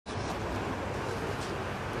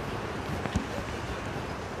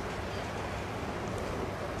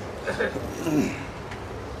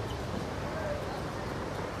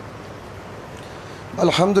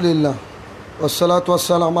আলহামদুলিল্লাহ ওয়াসসালাতু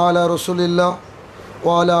ওয়াসসালামু আলা রাসূলিল্লাহ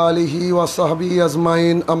ওয়া আলা আলিহি ওয়া সাহবিহি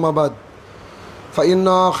আজমাইন আম্মা বাদ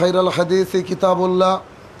ফাইন্না খায়রাল হাদিসি কিতাবুল্লাহ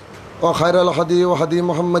ওয়া খায়রাল হাদি হাদি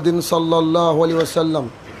মুহাম্মাদিন সাল্লাল্লাহু আলাইহি ওয়াসাল্লাম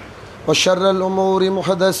ওয়া শাররাল উমুরি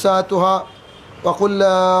মুহদাসাতুহা ওয়া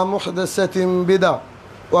কুল্লু মুহদাসাতিন বিদআহ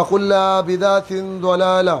ওয়া কুল্লু বিদআতিন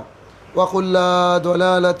দালালাহ ওয়া কুল্লু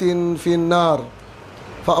দালালাতিন ফিন-নার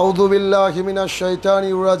ফাআউযু বিল্লাহি মিনাশ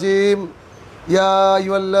শাইতানির রাজীম ইয়া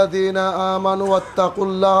আইয়ুহাল্লাযীনা আমানু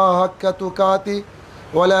ওয়াত্তাকুল্লাহা হাক্কা তুকাতিহি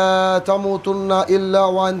ওয়া লা তামুতুন্না ইল্লা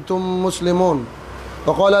ওয়া আনতুম মুসলিমুন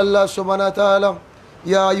ওয়া ক্বালা আল্লাহু সুবহানাহু ওয়া তাআলা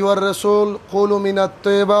ইয়া আইয়ুহার রাসূল কুলু মিনাত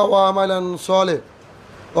তাইয়্যিবা ওয়া আমালান সালিহ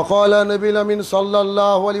ওয়া ক্বালা নবিয়ুল আমিন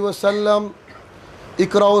সাল্লাল্লাহু আলাইহি ওয়াসাল্লাম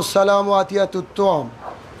ইকরাউস সালাম ওয়া আতিয়াতুত তুআম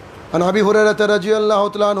আন আবি হুরায়রা রাদিয়াল্লাহু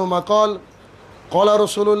তাআলা আনহু ক্বালা ক্বালা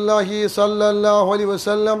রাসূলুল্লাহি সাল্লাল্লাহু আলাইহি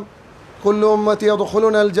ওয়াসাল্লাম কুল্লু উম্মতি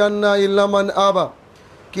ইয়াদখুলুনাল জান্নাহ ইল্লা মান আবা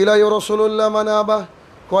কিলা ইয়া রাসূলুল্লাহ মান আবা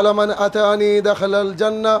ক্বালা মান আতানি দাখালাল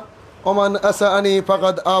জান্নাহ ওয়া মান আসানি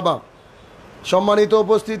ফাকাদ আবা। সম্মানিত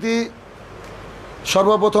উপস্থিতি,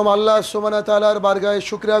 সর্বপ্রথম আল্লাহ সুবহানাহু ওয়া তাআলার বারগাহে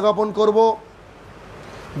শুকরিয়া জ্ঞাপন করব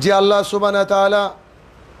যে আল্লাহ সুবহানাহু ওয়া তাআলা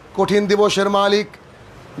কঠিন দিবসের মালিক,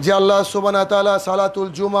 যে আল্লাহ সুবহানাহু ওয়া তাআলা সালাতুল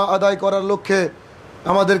জুমা আদায় করার লক্ষ্যে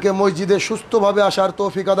আমাদেরকে মসজিদে সুস্থভাবে আসার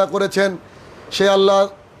তৌফিক আদা করেছেন। সেই আল্লাহ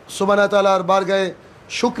সুবহানাহু ওয়া তাআলার বারগাহে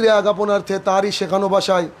শুকরিয়া জ্ঞাপনার্থে তারই শেখানো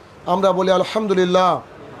ভাষায় আমরা বলি আলহামদুলিল্লাহ।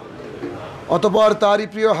 অতঃপর তারই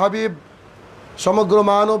প্রিয় হাবিব, সমগ্র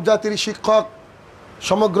মানব জাতির শিক্ষক,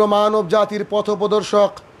 সমগ্র মানব জাতির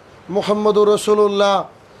পথপ্রদর্শক মুহাম্মদুর রাসূলুল্লাহ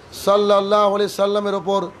সাল্লাল্লাহু আলাইহি সাল্লামের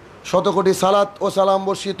ওপর শতকোটি সালাত ও সালাম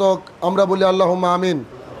বর্ষিত হোক, আমরা বলি আল্লাহুম্মা আমিন।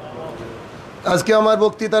 আজকে আমার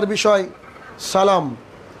বক্তৃতার বিষয় সালাম,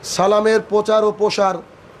 সালামের প্রচার ও প্রসার,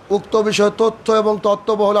 উক্ত বিষয়ে তথ্য এবং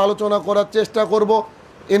তত্ত্ববহুল আলোচনা করার চেষ্টা করব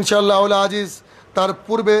ইনশাআল্লাহ আজিজ। তার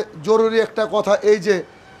পূর্বে জরুরি একটা কথা এই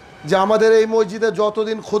যে আমাদের এই মসজিদে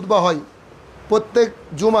যতদিন খুতবা হয়, প্রত্যেক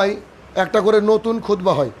জুমায় একটা করে নতুন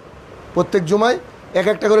খুতবা হয়, প্রত্যেক জুমায় এক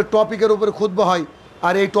একটা করে টপিকের উপরে খুতবা হয়।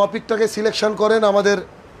 আর এই টপিকটাকে সিলেকশন করেন আমাদের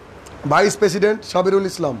ভাইস প্রেসিডেন্ট সাবিরুল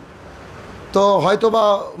ইসলাম। তো হয়তো বা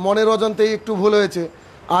মনের অজান্তেই একটু ভুল হয়েছে,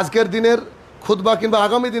 আজকের দিনের খুতবা কিংবা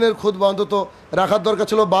আগামী দিনের খুতবা অন্তত রাখার দরকার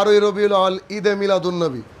ছিল 12ই রবিউল আউয়াল, ঈদে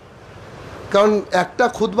মিলাদুন্নবী। কারণ একটা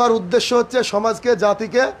খুতবার উদ্দেশ্য হচ্ছে সমাজকে,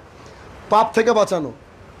 জাতিকে পাপ থেকে বাঁচানো।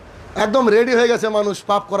 একদম রেডি হয়ে গেছে মানুষ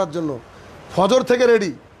পাপ করার জন্য, ফজর থেকে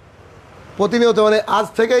রেডি প্রতিনিয়ত,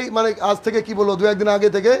 আজ থেকে কি বলবো, দু একদিন আগে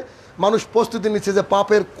থেকে মানুষ প্রস্তুতি নিচ্ছে যে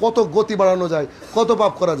পাপের কত গতি বাড়ানো যায়, কত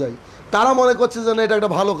পাপ করা যায়। তারা মনে করছে যে না, এটা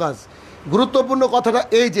একটা ভালো কাজ। গুরুত্বপূর্ণ কথাটা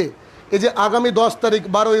এই যে আগামী 10 তারিখ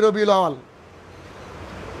 12ই রবিউল আউয়াল,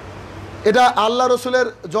 এটা আল্লাহ রসুলের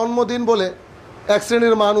জন্মদিন বলে এক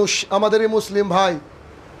শ্রেণীর মানুষ, আমাদেরই মুসলিম ভাই,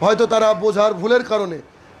 হয়তো তারা বোঝার ভুলের কারণে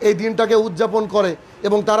এই দিনটাকে উদযাপন করে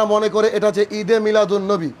এবং তারা মনে করে এটা হচ্ছে ঈদে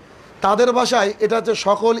মিলাদুন্নবী। তাদের ভাষায় এটা হচ্ছে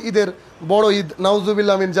সকল ঈদের বড় ঈদ,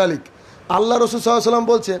 নাউজুবিল্লাহ মিন জালিক। আল্লাহ রসুল সাল্লাল্লাহু আলাইহি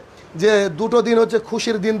ওয়াসাল্লাম বলছে যে দুটো দিন হচ্ছে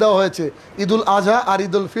খুশির দিন দেওয়া হয়েছে, ঈদুল আজহা আর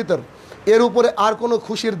ঈদুল ফিতর, এর উপরে আর কোনো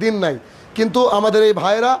খুশির দিন নাই। কিন্তু আমাদের এই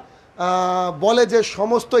ভাইয়েরা বলে যে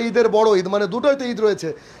সমস্ত ঈদের বড় ঈদ, মানে দুটোই তো ঈদ রয়েছে,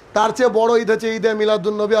 তার চেয়ে বড় ঈদ হচ্ছে ঈদে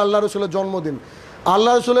মিলাদুন্নবী, আল্লাহ রসুলের জন্মদিন।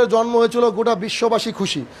 আল্লাহ রসুলের জন্ম হয়েছিল গোটা বিশ্ববাসী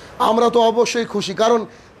খুশি, আমরা তো অবশ্যই খুশি, কারণ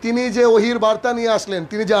তিনি যে ওহির বার্তা নিয়ে আসলেন,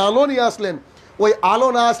 তিনি যে আলো নিয়ে আসলেন, ওই আলো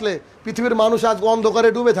না আসলে পৃথিবীর মানুষ আজ অন্ধকারে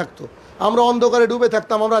ডুবে থাকতো, আমরা অন্ধকারে ডুবে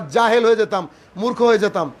থাকতাম, আমরা জাহেল হয়ে যেতাম, মূর্খ হয়ে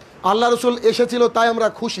যেতাম। আল্লাহ রসুল এসেছিল তাই আমরা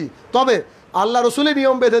খুশি। তবে আল্লাহ রসুলই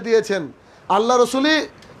নিয়ম বেঁধে দিয়েছেন, আল্লাহ রসুলই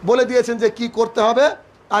বলে দিয়েছেন যে কি করতে হবে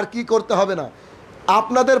আর কি করতে হবে না।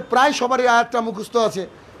 আপনাদের প্রায় সবারই আয়াতটা মুখস্থ আছে,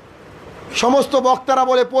 সমস্ত বক্তারা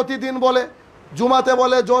বলে, প্রতিদিন বলে, জুমাতে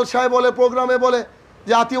বলে, জলসায় বলে, প্রোগ্রামে বলে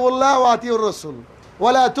যে আতিউল্লাহ ও আতিউর রসুল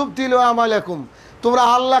ওয়ালা তুবতিলু আমালাকুম, তোমরা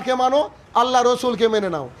আল্লাহকে মানো, আল্লাহ রসুলকে মেনে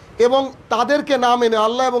নাও, এবং তাদেরকে না মেনে,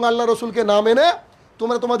 আল্লাহ এবং আল্লাহ রসুলকে না মেনে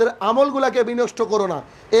তোমরা তোমাদের আমলগুলোকে বিনষ্ট করো না।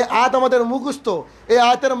 এই আয়াত আমাদের মুখস্থ, এই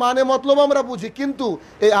আয়াতের মানে মতলব আমরা বুঝি, কিন্তু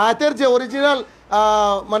এই আয়াতের যে অরিজিনাল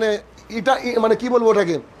এটা কি বলবো,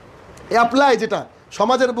 ওটাকে অ্যাপ্লাই, যেটা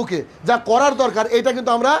সমাজের বুকে যা করার দরকার, এটা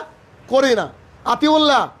কিন্তু আমরা করি না।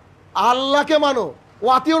 আতিউল্লাহ, আল্লাহকে মানো, ও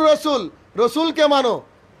আতিউর রসুল, রসুলকে মানো,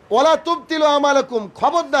 ওয়ালা তুবতিলু আমালাকুম,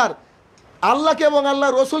 খবরদার আল্লাহকে এবং আল্লাহ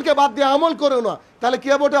রসুলকে বাদ দিয়ে আমল করো না, তাহলে কি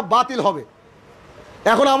হবে, ওটা বাতিল হবে।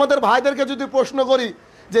 এখন আমাদের ভাইদেরকে যদি প্রশ্ন করি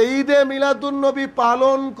যে ঈদে মিলাদুন্নবী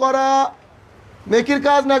পালন করা নেকির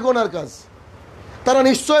কাজ না গুনার কাজ, তারা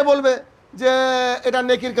নিশ্চয় বলবে যে এটা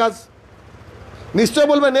নেকির কাজ, নিশ্চয়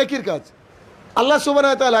বলবে নেকির কাজ। আল্লাহ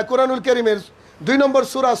সুবহানাহু ওয়া তাআলা কোরআনুল কারীমের 2 নম্বর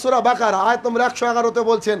সূরা সূরা বাকারা আয়াত নম্বর 111-তে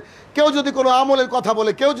বলছেন, কেউ যদি কোনো আমলের কথা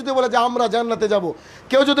বলে, কেউ যদি বলে যে আমরা জান্নাতে যাব,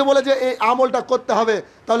 কেউ যদি বলে যে এই আমলটা করতে হবে,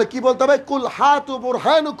 তাহলে কি বলতে হবে? কুল হাতু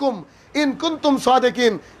বুরহানুকুম ইন কুনতুম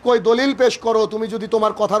সাদিকিন, কই দলিল পেশ করো তুমি যদি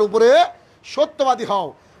তোমার কথার উপরে সত্যবাদী হও।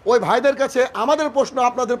 ওই ভাইদের কাছে আমাদের প্রশ্ন,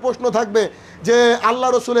 আপনাদের প্রশ্ন থাকবে যে আল্লাহ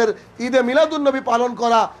রসুলের ঈদে মিলাদুন্নবী পালন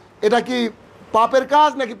করা এটা কি পাপের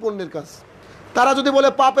কাজ নাকি পুণ্যের কাজ? তারা যদি বলে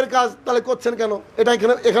পাপের কাজ, তাহলে করছেন কেন? এটা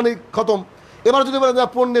এখানেই খতম। এবার যদি বলে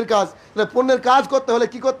পুণ্যের কাজ, তাহলে পুণ্যের কাজ করতে হলে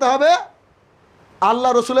কি করতে হবে? আল্লাহ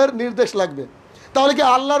রসুলের নির্দেশ লাগবে। তাহলে কি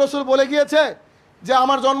আল্লাহ রসুল বলে গিয়েছে যে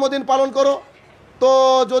আমার জন্মদিন পালন করো? তো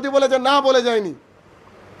যদি বলে যে না, বলে যায়নি,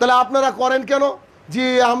 তাহলে আপনারা করেন কেন? জি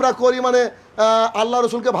আমরা করি মানে আল্লাহ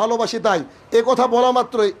রসুলকে ভালোবাসি তাই। এ কথা বলা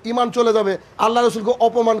মাত্রই ইমান চলে যাবে। আল্লাহ রসুলকে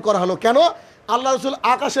অপমান করা হলো কেন? আল্লাহ রসুল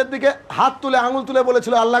আকাশের দিকে হাত তুলে আঙুল তুলে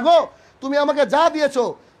বলেছিল, আল্লাহ গো তুমি আমাকে যা দিয়েছো,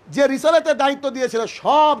 যে রিসালাতের দায়িত্ব দিয়েছিল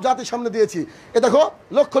সব জাতির সামনে দিয়েছি। এ দেখো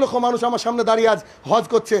লক্ষ লক্ষ মানুষ আমার সামনে দাঁড়িয়ে আজ হজ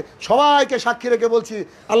করছে, সবাইকে সাক্ষী রেখে বলছি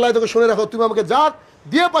আল্লাহ তোকে শুনে রাখো, তুমি আমাকে যা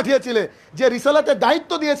দিয়ে পাঠিয়েছিলে, যে রিসালাতের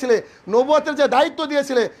দায়িত্ব দিয়েছিলে, নবুয়তের যে দায়িত্ব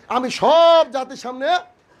দিয়েছিলে, আমি সব জাতির সামনে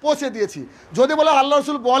পৌঁছে দিয়েছি। যদি বলে আল্লাহ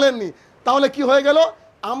রসুল বলেননি, তাহলে কি হয়ে গেল?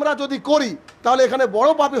 আমরা যদি করি তাহলে এখানে বড়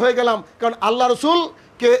পাপী হয়ে গেলাম। কারণ আল্লাহ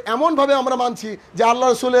রসুলকে এমনভাবে আমরা মানছি যে আল্লাহ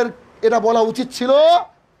রসুলের এটা বলা উচিত ছিল,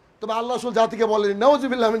 তবে আল্লাহ রসুল জাতিকে বলেনি।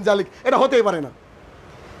 নাউজুবিল্লাহ মিন জালিক, এটা হতেই পারে না,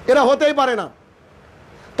 এটা হতেই পারে না।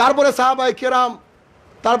 তারপরে সাহাবায়ে কেরাম,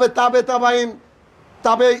 তারপরে তাবেইন,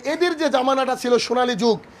 এদের যে জামানাটা ছিল সোনালী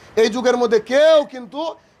যুগ, এই যুগের মধ্যে কেউ কিন্তু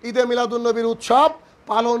ঈদে মিলাদুন্নবীর উৎসব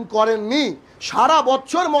পালন করেননি। সারা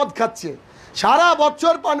বছর মদ খাচ্ছে, সারা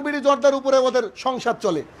বছর পানবিড়ি জর্দার উপরে ওদের সংসার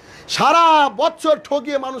চলে, সারা বছর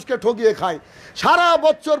ঠকিয়ে মানুষকে ঠকিয়ে খায়, সারা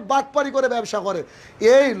বছর বাটপারি করে ব্যবসা করে।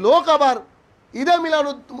 এই লোক আবার ঈদে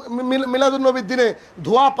মিলাদুন্নবীর দিনে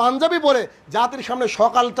ধোয়া পাঞ্জাবি পরে জাতির সামনে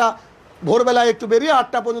সকালটা ভোরবেলায় একটু বেরিয়ে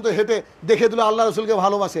 8টা পর্যন্ত হেঁটে দেখে দিল আল্লাহ রসুলকে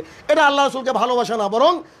ভালোবাসে। এটা আল্লাহ রসুলকে ভালোবাসা না,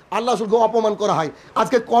 বরং আল্লাহ রসুলকে অপমান করা হয়।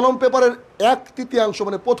 আজকে কলম পেপারের 1/3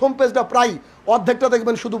 মানে প্রথম পেজটা প্রায় অর্ধেকটা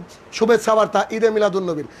দেখবেন শুধু শুভেচ্ছা বার্তা ঈদে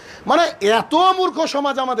মিলাদুন্নবীর। মানে এত মূর্খ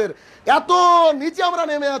সমাজ আমাদের, এত নিচে আমরা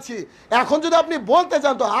নেমে আছি। এখন যদি আপনি বলতে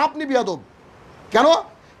চান তো আপনি বিয়াদব। কেন?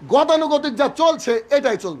 গতানুগতিক যা চলছে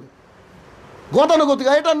এটাই চলবে। গতানুগতিক,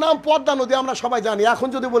 এটার নাম পদ্মা নদী, আমরা সবাই জানি। এখন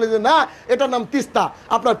যদি বলি যে না এটার নাম তিস্তা,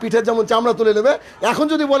 আপনার পিঠের যেমন চামড়া তুলে নেবে। এখন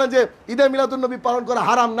যদি বলেন যে ঈদে মিলাদুন্নবী পালন করা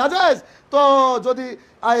হারাম না জায়েজ, তো যদি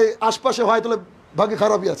আশপাশে হয় তাহলে ভাগ্য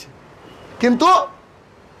খারাপই আছে। কিন্তু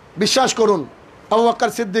বিশ্বাস করুন, আবু বকর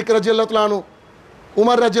সিদ্দিক রাদিয়াল্লাহু তাআলা আনহু,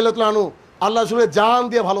 উমর রাদিয়াল্লাহু তাআলা আনহু আল্লাহ রাসূলের জান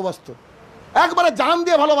দিয়ে ভালোবাসতো, একবারে জান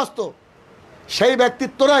দিয়ে ভালোবাসতো। সেই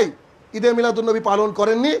ব্যক্তিত্বরাই ঈদে মিলাদুন্নবী পালন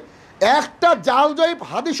করেননি। একটা জালজয়ীব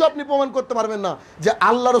হাদিসও আপনি প্রমাণ করতে পারবেন না যে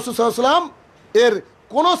আল্লাহ রাসূল সাল্লাল্লাহু আলাইহি ওয়াসাল্লাম এর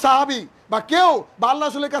কোনো সাহাবী বা কেউ বা আল্লাহ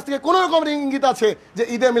রাসূলের কাছ থেকে কোনো রকম ইঙ্গিত আছে যে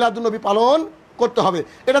ঈদে মিলাদুন্নবী পালন করতে হবে।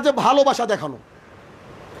 এটা হচ্ছে ভালোবাসা দেখানো,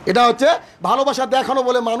 এটা হচ্ছে ভালোবাসা দেখানো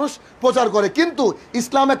বলে মানুষ প্রচার করে। কিন্তু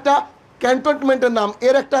ইসলাম একটা ক্যান্টনমেন্টের নাম,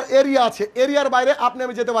 এর একটা এরিয়া আছে, এরিয়ার বাইরে আপনি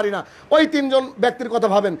আমি যেতে পারি না। ওই 3 জন ব্যক্তির কথা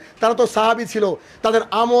ভাবেন, তারা তো সাহাবী ছিল, তাদের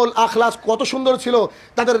আমল আখলাস কত সুন্দর ছিল,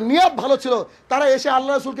 তাদের নিয়ত ভালো ছিল। তারা এসে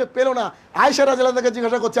আল্লাহ রাসূলকে পেল না। আয়েশা রাদিয়াল্লাহু আনহাকে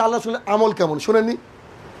জিজ্ঞাসা করছে আল্লাহ রাসূলের আমল কেমন, শুনেননি?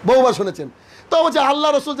 বহুবার শুনেছেন। তো বলছে আল্লাহ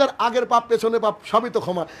রসুল যার আগের পাপ পেছনে পাপ সবই তো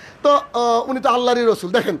ক্ষমা। তো উনি তো আল্লাহরই রসুল,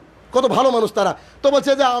 দেখেন কত ভালো মানুষ তারা। তো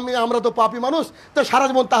বলছে যে আমরা তো পাপী মানুষ, তো সারা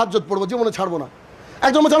জীবন তাহাজ্জুদ পড়বো, জীবনে ছাড়বো না।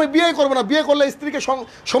 একজন বলছে আমি বিয়ে করবো না, বিয়ে করলে স্ত্রীকে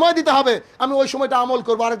সময় দিতে হবে, আমি ওই সময়টা আমল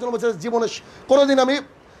করবো। আরেকজন বলছে জীবনে কোনোদিন আমি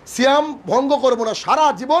সিয়াম ভঙ্গ করবো না, সারা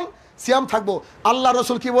জীবন সিয়াম থাকবো। আল্লাহ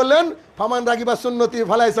রসুল কি বললেন? ফামান রাগিবা সুন্নতি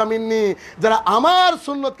ফালাইসা মিন্নি, যারা আমার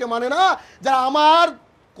সুন্নতকে মানে না, যারা আমার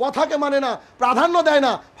কথাকে মানে না, প্রাধান্য দেয়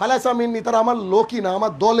না, ফালাইসা মিন্নি, তারা আমার লোকই না,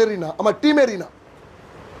 আমার দলেরই না, আমার টিমেরই না।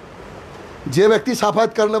 যে ব্যক্তি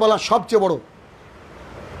সাফায়াত করনেওয়ালা সবচেয়ে বড়,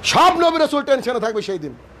 সব নবী রাসূল টেনশনে থাকবে সেই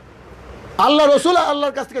দিন। আল্লাহ রসুল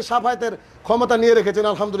আল্লাহর কাছ থেকে সাফায়াতের ক্ষমতা নিয়ে রেখেছেন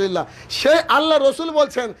আলহামদুলিল্লাহ। সেই আল্লাহ রসুল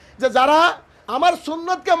বলছেন যে যারা আমার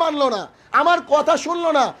সুন্নতকে মানলো না, আমার কথা শুনলো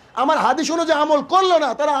না, আমার হাদিস অনুযায়ী আমল করলো না,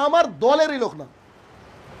 তারা আমার দলেরই লোক না।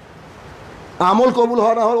 আমল কবুল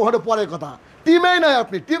হওয়া না হওয়া পরের কথা, টিমেই নাই,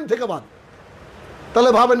 আপনি টিম থেকে বাদ। তাহলে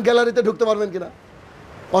ভাবেন গ্যালারিতে ঢুকতে পারবেন কিনা?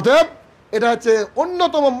 অতএব এটা হচ্ছে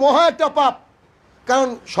অন্যতম মহা একটা পাপ। কারণ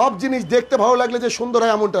সব জিনিস দেখতে ভালো লাগলে যে সুন্দর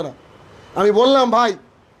হয় এমনটা না। আমি বললাম ভাই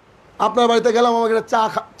আপনার বাড়িতে গেলাম, আমাকে একটা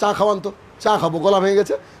চা খাওয়ান তো, চা খাবো, গলা ভেঙে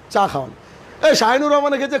গেছে, চা খাওয়ান। এই শাহিনুর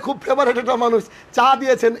রহমানের কাছে খুব ফেভারিট একটা মানুষ, চা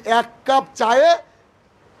দিয়েছেন, 1 কাপ চায়ে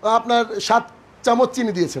আপনার 7 চামচ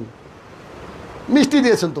চিনি দিয়েছেন, মিষ্টি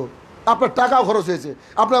দিয়েছেন, তো আপনার টাকাও খরচ হয়েছে,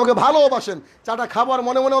 আপনি আমাকে ভালোবাসেন, চাটা খাবার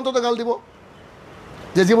মনে মনে অন্তত গাল দিব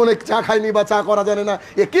যে জীবনে চা খাইনি বা চা করা জানে না,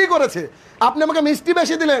 এ কী করেছে? আপনি আমাকে মিষ্টি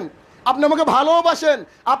বেশি দিলেন, আপনি আমাকে ভালোবাসেন,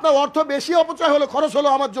 আপনার অর্থ বেশি অপচয় হলো, খরচ হলো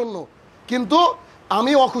আমার জন্য, কিন্তু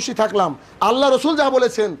আমি অখুশি থাকলাম। আল্লাহ রসুল যা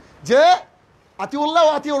বলেছেন যে আতিউল্লাহ ও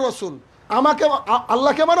আতিউর রসুল, আমাকে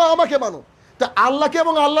আল্লাহকে মানো, আমাকে মানো। তা আল্লাহকে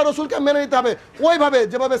এবং আল্লাহ রসুলকে মেনে নিতে হবে ওইভাবে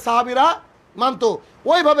যেভাবে সাহাবিরা মানতো,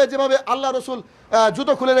 ওইভাবে যেভাবে আল্লাহ রসুল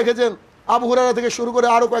জুতো খুলে রেখেছেন। আবু হুরায়রা থেকে শুরু করে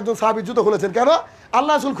আরও কয়েকজন সাহাবী জুতো খুলেছেন। কেন?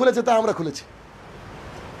 আল্লাহ রসুল খুলেছে তাই আমরা খুলেছি।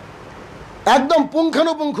 একদম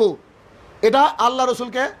পুঙ্খানুপুঙ্খ এটা আল্লাহ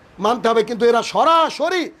রসুলকে মানতে হবে। কিন্তু এরা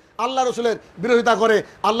সরাসরি আল্লাহ রসুলের বিরোধিতা করে।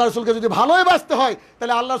 আল্লাহ রসুলকে যদি ভালোই বাঁচতে হয়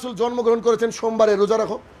তাহলে আল্লাহ রসুল জন্মগ্রহণ করেছেন সোমবারে, রোজা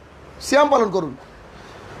রাখো, সিয়াম পালন করুন,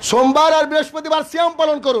 সোমবার আর বৃহস্পতিবার সিয়াম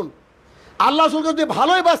পালন করুন। আল্লাহ রসুলকে যদি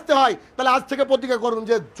ভালোই বাঁচতে হয় তাহলে আজ থেকে প্রতিজ্ঞা করুন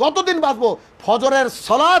যে যতদিন বাঁচবো ফজরের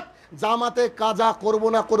সালাত জামাতে কাজা করবো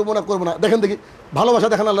না, করবো না, করবো না। দেখেন দেখি ভালোবাসা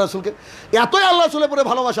দেখেন আল্লাহ রসুলকে, এতই আল্লাহ রসুলের পরে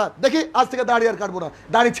ভালোবাসা। দেখি আজ থেকে দাড়ি আর কাটবো না,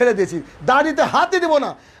 দাড়ি ছেড়ে দিয়েছি, দাড়িতে হাতই দেবো না।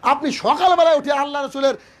 আপনি সকালবেলায় উঠে আল্লাহ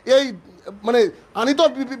রসুলের এই মানে আনিত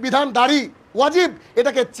বিধান দাড়ি ওয়াজিব,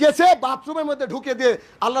 এটাকে চেঁচে বাথরুমের মধ্যে ঢুকিয়ে দিয়ে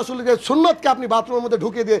আল্লাহ রসুলের সুন্নতকে আপনি বাথরুমের মধ্যে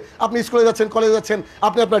ঢুকিয়ে দিয়ে আপনি স্কুলে যাচ্ছেন, কলেজে যাচ্ছেন,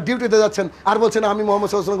 আপনি আপনার ডিউটিতে যাচ্ছেন, আর বলছেন আমি মোহাম্মদ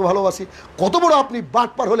সাল্লাল্লাহু আলাইহি ওয়াসাল্লামকে ভালোবাসি। কত বড় আপনি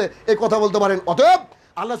বাটপার হলে এই কথা বলতে পারেন? অতএব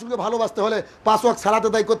আল্লাহ রসুলকে ভালোবাসতে হলে 5 ওয়াক্ত সালাত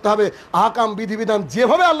আদায় করতে হবে। আহকাম বিধিবিধান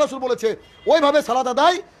যেভাবে আল্লাহ রসুল বলেছে ওইভাবে সালাত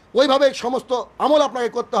আদায়, ওইভাবে সমস্ত আমল আপনাকে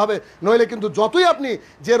করতে হবে। নইলে কিন্তু যতই আপনি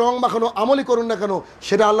যে রং মাখানো আমলই করুন না কেন,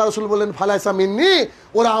 সেটা আল্লাহ রসুল বললেন ফালাইসা মিন্নি,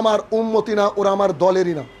 ওরা আমার উম্মতি না, ওরা আমার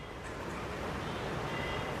দলেরই না।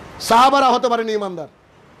 সাহাবারা হতে পারেনি ইমানদার,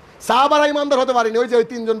 সাহাবারা ইমানদার হতে পারেনি। ওই যে ওই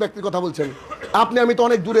 3 জন ব্যক্তির কথা বলছেন আপনি, আমি তো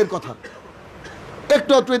অনেক দূরের কথা।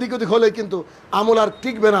 একটু একটু এদিক ওদিক হলে কিন্তু আমল আর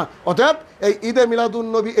টিকবে না। অর্থাৎ এই ঈদে মিলাদুন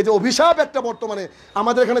নবী, এই যে অভিশাপ একটা বর্তমানে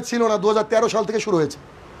আমাদের এখানে ছিল না, 2013 সাল থেকে শুরু হয়েছে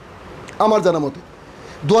আমার জানা মতে।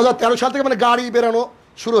 2013 সাল থেকে মানে গাড়ি বেরানো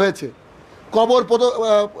শুরু হয়েছে, কবর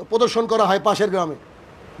প্রদর্শন করা হয় পাশের গ্রামে,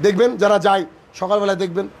 দেখবেন যারা যায় সকালবেলায়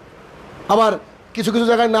দেখবেন। আবার কিছু কিছু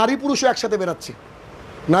জায়গায় নারী পুরুষও একসাথে বেরাচ্ছে,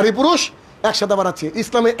 নারী পুরুষ একসাথে বেরাচ্ছে।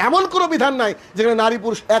 ইসলামে এমন কোনো বিধান নাই যেখানে নারী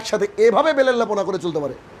পুরুষ একসাথে এভাবে বেলেল্লাপনা করে চলতে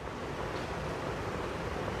পারে,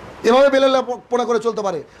 এভাবে বেলেল্লাপনা করে চলতে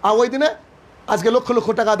পারে। আর ওই দিনে আজকে লক্ষ লক্ষ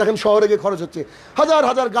টাকা দেখেন শহরে গিয়ে খরচ হচ্ছে, হাজার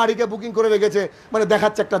হাজার গাড়িকে বুকিং করে রেখেছে, মানে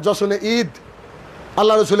দেখাচ্ছে একটা জশনে ঈদ,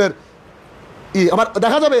 আল্লাহ রসুলের ই। আবার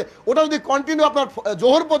দেখা যাবে ওটা যদি কন্টিনিউ আপনার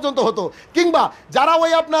জোহর পর্যন্ত হতো, কিংবা যারা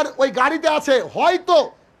ওই আপনার ওই গাড়িতে আছে হয়তো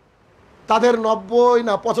তাদের 90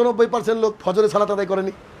 না 95% লোক ফজরে সালাত আদায়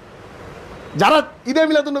করেনি। যারা ঈদে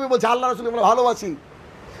মিলাদুন নবী বলছে আল্লাহ রসুলকে আমরা ভালোবাসি,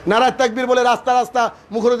 নারায় তাকবীর বলে রাস্তা রাস্তা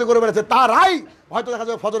মুখরিত করে বেড়াচ্ছে, তারাই হয়তো দেখা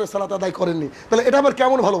যাবে ফজরের সালাত আদায় করেননি। তাহলে এটা আবার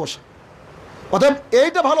কেমন ভালোবাসা? অতএব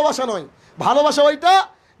এইটা ভালোবাসা নয়। ভালোবাসা ওইটা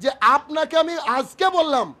যে আপনাকে আমি আজকে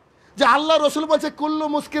বললাম যে আল্লাহ রসুল বলছে কুল্লু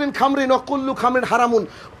মুস্কিরিন খামরিন ও কুল্লু খামরিন হারামুন,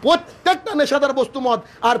 প্রত্যেকটা নেশাদার বস্তু মদ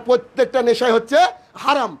আর প্রত্যেকটা নেশাই হচ্ছে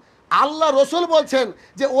হারাম। আল্লাহ রসুল বলছেন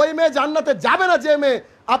যে ওই মেয়ে জান্নাতে যাবে না যে মেয়ে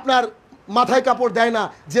আপনার মাথায় কাপড় দেয় না,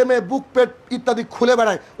 যে মেয়ে বুক পেট ইত্যাদি খুলে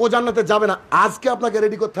বেড়ায়, ও জান্নাতে যাবে না। আজকে আপনাকে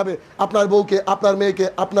রেডি করতে হবে আপনার বউকে, আপনার মেয়েকে,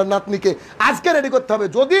 আপনার নাতনিকে, আজকে রেডি করতে হবে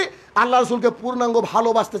যদি আল্লাহ রসুলকে পূর্ণাঙ্গ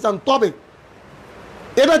ভালোবাসতে চান। তবে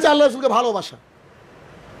এটা হচ্ছে আল্লাহ রসুলকে ভালোবাসা।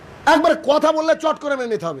 একবার কথা বললে চট করে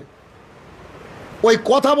মেনে নিতে হবে, ওই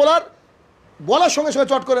কথা বলার সঙ্গে সঙ্গে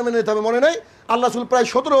চট করে মেনে নিতে হবে। মনে নেই আল্লাহ রসুল প্রায়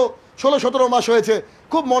 16-17 মাস হয়েছে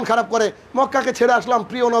খুব মন খারাপ করে মক্কাকে ছেড়ে আসলাম,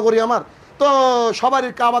 প্রিয় নগরী আমার। তো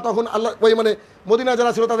সবারই কাবা তখন আল্লাহ ওই মানে মদিনা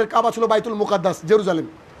যারা ছিল তাদের কাবা ছিল বাইতুল মুকাদ্দাস, জেরুজালেম।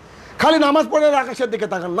 খালি নামাজ পড়ে আকাশের দিকে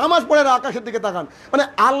তাকান, নামাজ পড়ে আকাশের দিকে তাকান, মানে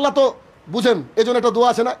আল্লাহ তো বুঝেন। এই জন্য একটা দোয়া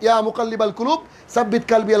আছে না, ইয়া মুকাল্লিবাল কুলুব সাব্বিত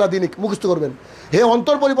কালবি আলা দিনিক, মুখস্থ করবেন। হে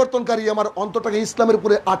অন্তর পরিবর্তনকারী, আমার অন্তরটাকে ইসলামের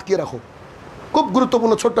উপরে আটকে রাখো। খুব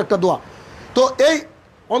গুরুত্বপূর্ণ ছোট্ট একটা দোয়া। তো এই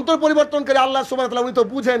অন্তর পরিবর্তনকারী আল্লাহ সুবহানাহু ওয়া তাআলা উনি তো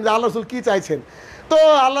বুঝেন যে আল্লাহ রাসূল কী চাইছেন। তো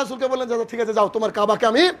আল্লাহ রাসূলকে বললেন যে ঠিক আছে যাও, তোমার কাবাকে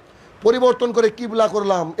আমি পরিবর্তন করে কিবলা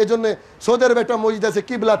করলাম। এই জন্যে সৌদি আরবে একটা মসজিদ আছে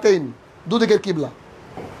কিবলাতেইন, দুদিকের কিবলা।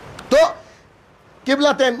 তো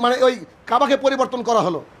কিবলাতেইন মানে ওই কাবাকে পরিবর্তন করা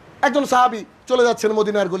হলো। একজন সাহাবী চলে যাচ্ছেন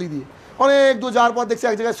মদিনার গলি দিয়ে, অনেক দূর যাওয়ার পর দেখছে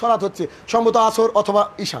এক জায়গায় সলাত হচ্ছে, সম্ভবত আসর অথবা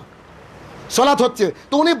ঈশা সলাত হচ্ছে।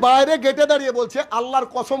 তো উনি বাইরে গেটে দাঁড়িয়ে বলছে আল্লাহর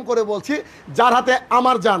কসম করে বলছি যার হাতে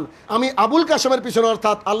আমার জান, আমি আবুল কাসেমের পিছনে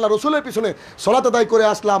অর্থাৎ আল্লাহ রসুলের পিছনে সলাত আদায় করে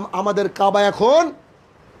আসলাম। আমাদের কাবা এখন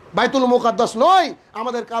বাইতুল মুকাদ্দাস নয়,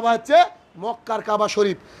 আমাদের কাবা হচ্ছে মক্কার কাবা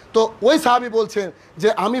শরীফ। তো ওই সাহাবী বলছেন যে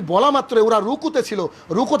আমি বলা মাত্র ওরা রুকুতে ছিল,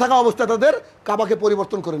 রুকু থাকা অবস্থায় তাদের কাবাকে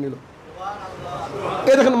পরিবর্তন করে নিল।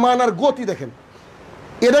 এ দেখেন মানার গতি, দেখেন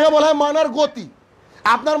এটাকে বলা হয় মানার গতি।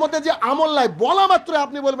 আপনার মধ্যে যে আমল নাই, বলা মাত্র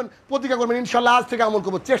আপনি বলবেন প্রতিজ্ঞা করবেন ইনশাল্লাহ আজ থেকে আমল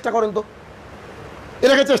করবো। চেষ্টা করেন তো,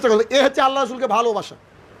 এটাকে চেষ্টা করেন। এ হচ্ছে আল্লাহ রসুলকে ভালোবাসা,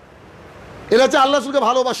 এটা হচ্ছে আল্লাহ রসুলকে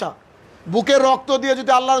ভালোবাসা। বুকের রক্ত দিয়ে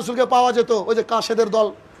যদি আল্লাহ রসুলকে পাওয়া যেত, ওই যে কাশেদের দল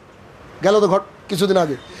গেল তো ঘট কিছুদিন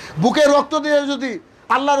আগে, বুকের রক্ত দিয়ে যদি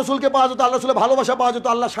আল্লাহ রসুলকে পাওয়া যেত, আল্লাহ রসুলের ভালোবাসা পাওয়া যেত,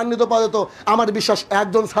 আল্লাহ সান্নিধ্য পাওয়া যেত, আমার বিশ্বাস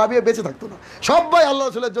একজন সাহাবী বেঁচে থাকতো না। সবাই আল্লাহ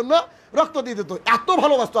রসুলের জন্য রক্ত দিয়ে দিত, এত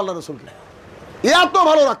ভালোবাসতো আল্লাহ রসুলকে, এত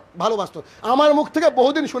ভালোবাসতো। আমার মুখ থেকে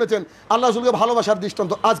বহুদিন শুনেছেন আল্লাহ রসুলকে ভালোবাসার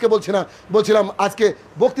দৃষ্টান্ত। আজকে বলছিলাম আজকে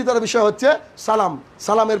বক্তৃতার বিষয় হচ্ছে সালাম,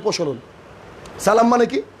 সালামের প্রচলন। সালাম মানে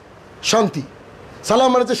কি? শান্তি। সালাম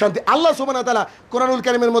মানে হচ্ছে শান্তি। আল্লাহ সুবহানাহু ওয়া তাআলা কোরআনুল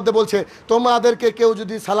কারীমের মধ্যে বলছে, তোমাদেরকে কেউ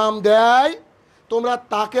যদি সালাম দেয় তোমরা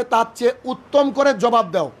তাকে তার চেয়ে উত্তম করে জবাব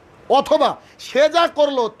দাও, অথবা সে যা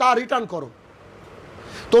করলো তা রিটার্ন করো।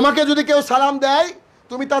 তোমাকে যদি কেউ সালাম দেয়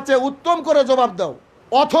তুমি তার চেয়ে উত্তম করে জবাব দাও,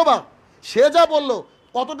 অথবা সে যা বললো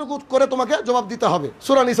অতটুকু করে তোমাকে জবাব দিতে হবে।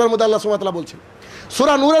 সূরা নিসার মধ্যে আল্লাহ সুবহানাহু ওয়া তাআলা বলছেন।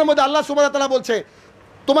 সূরা নূরের মধ্যে আল্লাহ সুবহানাহু ওয়া তাআলা বলছে,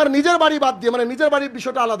 তোমার নিজের বাড়ি বাদ দিয়ে, মানে নিজের বাড়ির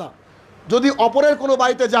বিষয়টা আলাদা, যদি অপরের কোনো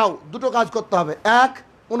বাড়িতে যাও দুটো কাজ করতে হবে। এক,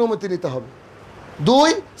 অনুমতি নিতে হবে। দুই,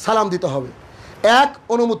 সালাম দিতে হবে। এক,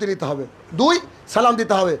 অনুমতি নিতে হবে। দুই, সালাম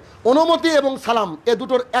দিতে হবে। অনুমতি এবং সালাম এ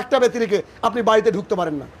দুটোর একটা ব্যতি রেখে আপনি বাড়িতে ঢুকতে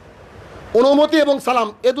পারেন না। অনুমতি এবং সালাম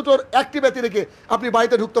এ দুটোর একটি ব্যতি রেখে আপনি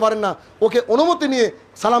বাড়িতে ঢুকতে পারেন না। ওকে অনুমতি নিয়ে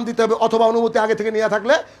সালাম দিতে হবে, অথবা অনুমতি আগে থেকে নিয়ে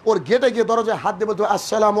থাকলে ওর গেটে গিয়ে দরজায় হাত দিয়ে বলতে হবে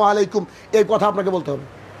আসসালামু আলাইকুম। এই কথা আপনাকে বলতে হবে,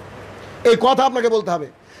 এই কথা আপনাকে বলতে হবে।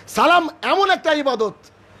 সালাম এমন একটা ইবাদত,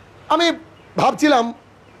 আমি ভাবছিলাম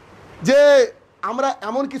যে আমরা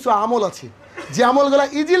এমন কিছু আমল আছে যে আমলগুলো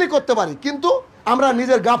ইজিলি করতে পারি, কিন্তু আমরা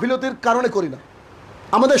নিজের গাফিলতির কারণে করি না।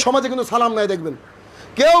 আমাদের সমাজে কিন্তু সালাম নাই, দেখবেন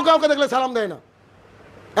কেউ কাউকে দেখলে সালাম দেয় না,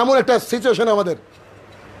 এমন একটা সিচুয়েশন আমাদের।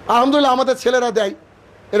 আলহামদুলিল্লাহ আমাদের ছেলেরা দেয়,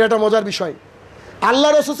 এটা একটা মজার বিষয়। আল্লাহ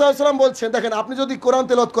রাসূল সাল্লাল্লাহু আলাইহি ওয়াসাল্লাম বলছেন, দেখেন আপনি যদি কোরআন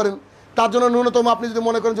তেলাওয়াত করেন তার জন্য ন্যূনতম আপনি যদি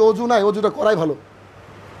মনে করেন যে অজু নাই, অজুটা করাই ভালো।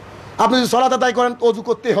 আপনি যদি সালাত আদায় করেন তো অজু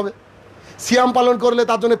করতেই হবে। সিয়াম পালন করলে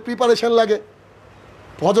তার জন্য প্রিপারেশন লাগে,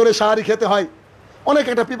 ফজরে সাহারি খেতে হয়, অনেক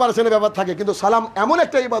একটা প্রিপারেশনের ব্যাপার থাকে। কিন্তু সালাম এমন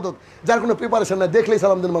একটা ইবাদত যার কোনো প্রিপারেশন নাই, দেখলেই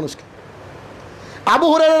সালাম দেন মানুষকে। আবু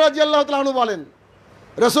হুরায়রা রাদিয়াল্লাহু তাআলা আনহু বলেন,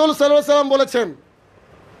 রাসূল সাল্লাল্লাহু আলাইহি ওয়াসাল্লাম বলেছেন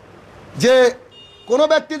যে কোনো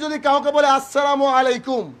ব্যক্তি যদি কাউকে বলে আসসালামু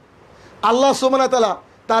আলাইকুম, আল্লাহ সুবহানাহু ওয়া তাআলা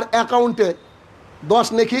তার অ্যাকাউন্টে 10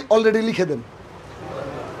 নেকি অলরেডি লিখে দেন।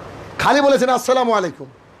 খালি বলেছেন আসসালামু আলাইকুম,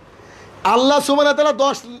 আল্লাহ সুবহানাহু ওয়া তাআলা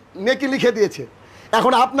 10 নেকি লিখে দিয়েছে।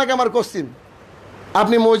 এখন আপনাকে আমার কোশ্চিন,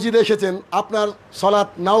 আপনি মসজিদে এসেছেন, আপনার সালাত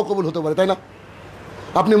নাও কবুল হতে পারে, তাই না?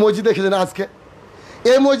 আপনি মসজিদে এসেছেন, আজকে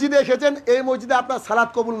এই মসজিদে এসেছেন, এই মসজিদে আপনার সালাত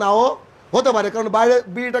কবুল নাও হতে পারে, কারণ বাইরে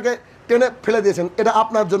বিড়িটাকে টেনে ফেলে দিয়েছেন, এটা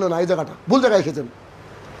আপনার জন্য না, এই জায়গাটা ভুল জায়গায় এসেছেন,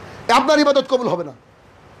 আপনার ইবাদত কবুল হবে না।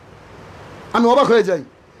 আমি অবাক হয়ে যাই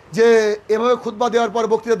যে এভাবে খুতবা দেওয়ার পর,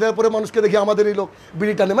 বক্তৃতা দেওয়ার পরে মানুষকে দেখি আমাদের এই লোক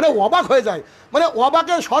বিড়ি টানে, মানে অবাক হয়ে যায়, মানে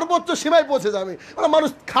অবাকের সর্বোচ্চ সীমায় পৌঁছে যায়। আমি মানে মানুষ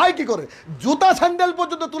খায় কি করে? জুতা স্যান্ডেল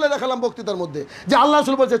পর্যন্ত তুলে দেখালাম বক্তৃতার মধ্যে, যে আল্লাহ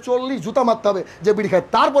রাসূল বলছে 40 জুতা মারতে হবে যে বিড়ি খায়,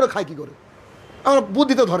 তারপরে খায় কি করে? আমার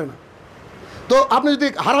বুদ্ধিতে ধরে না। তো আপনি যদি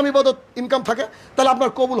হারাম ইবাদত ইনকাম থাকে তাহলে আপনার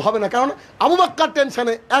কবুল হবে না, কারণ আবু বকর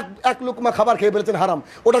টেনশনে এক লুকমা খাবার খেয়ে ফেলেছেন হারাম,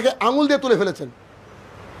 ওটাকে আঙুল দিয়ে তুলে ফেলেছেন।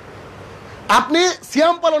 আপনি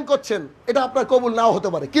সিয়াম পালন করছেন, এটা আপনার কবুল নাও হতে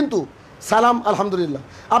পারে, কিন্তু সালাম আলহামদুলিল্লাহ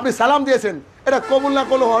আপনি সালাম দিয়েছেন, এটা কবুল না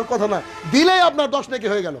করলে হওয়ার কথা না, দিলেই আপনার 10 নেকি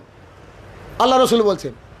হয়ে গেল। আল্লাহ রসুল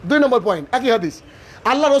বলছেন, 2 নম্বর পয়েন্ট, একই হাদিস,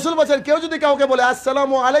 আল্লাহ রসুল বলছেন কেউ যদি কাউকে বলে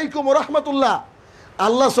আসসালামু আলাইকুম ওয়া রাহমাতুল্লাহ,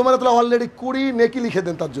 আল্লাহ সুবহানাহু ওয়া তাআলা অলরেডি 20 নেকি লিখে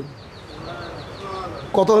দেন তার জন্য।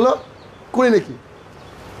 কত হলো? 20 নেকি।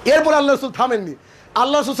 এরপরে আল্লাহ রসুল থামেননি,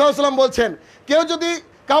 আল্লাহ রাসূল সাল্লাল্লাহু আলাইহি ওয়াসাল্লাম বলছেন কেউ যদি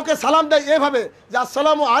কাউকে সালাম দেয় এভাবে যে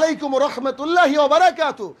আসসালামু আলাইকুম ওয়া রাহমাতুল্লাহি ওয়া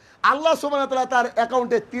বারাকাতুহু, আল্লাহ সুবহানাহু ওয়া তাআলা তার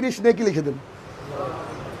অ্যাকাউন্টে 30 নেকি লিখে দেন,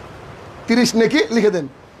 30 নেকি লিখে দেন।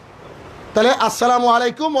 তাহলে আসসালামু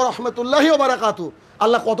আলাইকুম ওয়া রাহমাতুল্লাহি ওয়া বারাকাতুহু,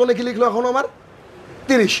 আল্লাহ কত নেকি লিখলো এখন আমার?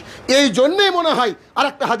 30। এই জন্যই মনে হয়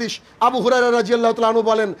আরেকটা হাদিস, আবু হুরায়রা রাদিয়াল্লাহু তাআলা আনহু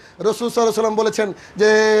বলেন রাসূল সাল্লাল্লাহু আলাইহি ওয়াসাল্লাম বলেছেন যে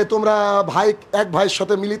তোমরা এক ভাইয়ের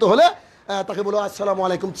সাথে মিলিত হলে তাকে বলো আসসালামু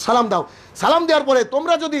আলাইকুম, সালাম দাও। সালাম দেওয়ার পরে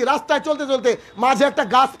তোমরা যদি রাস্তায় চলতে চলতে মাঝে একটা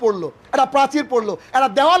গাছ পড়লো, একটা প্রাচীর পড়লো, একটা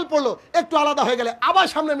দেওয়াল পড়লো, একটু আলাদা হয়ে গেলে আবার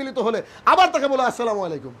সামনে মিলিত হলে আবার তাকে বলো আসসালামু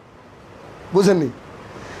আলাইকুম। বুঝেননি?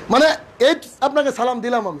 মানে এই আপনাকে সালাম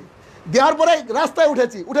দিলাম, আমি দেওয়ার পরে রাস্তায় উঠে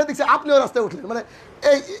দেখছি আপনিও রাস্তায় উঠলেন, মানে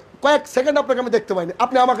এই কয়েক সেকেন্ড আপনাকে আমি দেখতে পাইনি,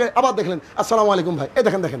 আপনি আমাকে আবার দেখলেন আসসালামু আলাইকুম ভাই। এই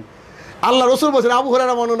দেখেন আল্লাহ রসুল বলছেন, আবু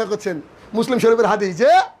হুরায়রা বর্ণনা করছেন মুসলিম শরীফের হাদিস,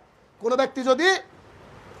 যে কোনো ব্যক্তি যদি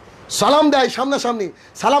সালাম দেয় সামনাসামনি,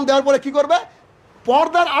 সালাম দেওয়ার পরে কি করবে?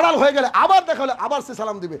 পর্দার আড়াল হয়ে গেলে আবার দেখা হলে আবার সে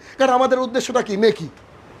সালাম দিবে, কারণ আমাদের উদ্দেশ্যটা কি? নেকি,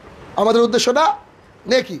 আমাদের উদ্দেশ্যটা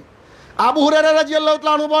নেকি। আবু হুরায়রা রাদিয়াল্লাহু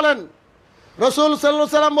তাআলা আনহু বলেন রাসূল সাল্লাল্লাহু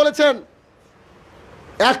আলাইহি ওয়াসাল্লাম বলেছেন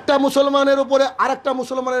একটা মুসলমানের উপরে আরেকটা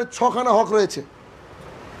মুসলমানের 6খানা হক রয়েছে।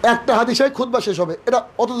 একটা হাদিসে খুতবা শেষ হবে, এটা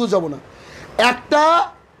অত দূর যাব না। একটা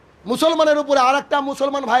মুসলমানের উপরে আরেকটা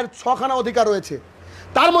মুসলমান ভাইয়ের 6খানা অধিকার রয়েছে,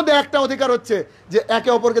 তার মধ্যে একটা অধিকার হচ্ছে যে একে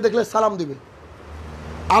অপরকে দেখলে সালাম দিবে।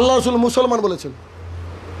 আল্লাহ রাসূল মুসলমান বলেছেন,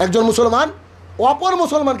 একজন মুসলমান অপর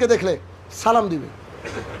মুসলমানকে দেখলে সালাম দিবে,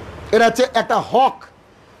 এটা হচ্ছে একটা হক।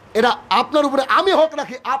 এটা আপনার উপরে আমি হক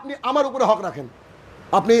রাখি, আপনি আমার উপরে হক রাখেন।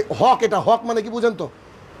 আপনি হক, এটা হক মানে কি বুঝেন তো?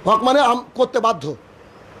 হক মানে করতে বাধ্য,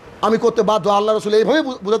 আমি করতে বাধ্য। আল্লাহ রসুল এইভাবেই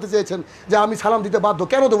বোঝাতে চেয়েছেন যে আমি সালাম দিতে বাধ্য।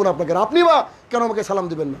 কেন দেবো না আপনাকে? আপনি বা কেন আমাকে সালাম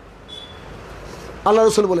দিবেন না? আল্লাহ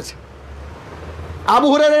রসুল বলেছে। আবু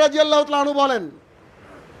হুরায়রা রাদিয়াল্লাহু তাআলা আনহু বলেন,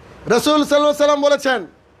 রাসূল সাল্লাল্লাহু আলাইহি সাল্লাম বলেছেন,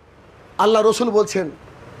 আল্লাহ রসুল বলছেন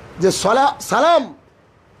যে সালাম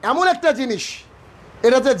এমন একটা জিনিস,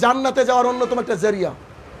 এটাতে জান্নাতে যাওয়ার অন্যতম একটা জরিয়া,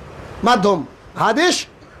 মাধ্যম। হাদিস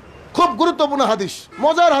খুব গুরুত্বপূর্ণ হাদিস,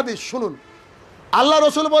 মজার হাদিস, শুনুন। আল্লাহ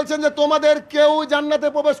রসুল বলছেন যে তোমাদের কেউ জান্নাতে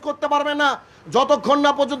প্রবেশ করতে পারবে না যতক্ষণ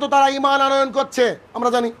না পর্যন্ত তারা ঈমান আনয়ন করছে।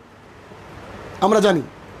 আমরা জানি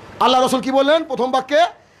আল্লাহ রসুল কি বললেন প্রথম বাক্যে,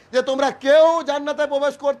 যে তোমরা কেউ জান্নাতে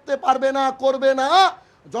প্রবেশ করতে পারবে না, করবে না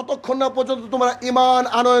যতক্ষণ না পর্যন্ত তোমরা ঈমান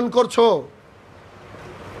আনয়ন করছো।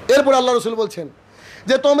 এরপর আল্লাহ রসুল বলছেন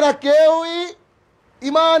যে তোমরা কেউই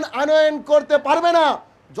ঈমান আনয়ন করতে পারবে না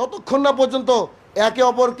যতক্ষণ না পর্যন্ত একে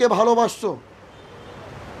অপরকে ভালোবাসছো।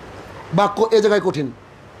 বাক্য এ জায়গায় কঠিন।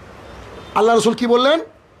 আল্লাহ রসুল কি বললেন?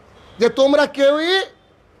 যে তোমরা কেউই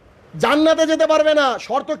জান্নাতে যেতে পারবে না,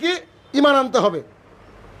 শর্ত কি? ঈমান আনতে হবে।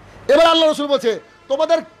 এবার আল্লাহ রসুল বলছে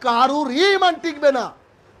তোমাদের কারুরই ঈমান টিকবে না,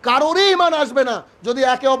 কারুরই ঈমান আসবে না যদি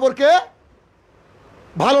একে অপরকে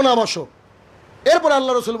ভালো না বাসো। এরপর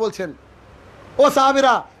আল্লাহ রসুল বলছেন, ও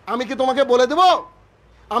সাহাবীরা, আমি কি তোমাকে বলে দেব,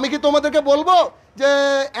 আমি কি তোমাদেরকে বলবো যে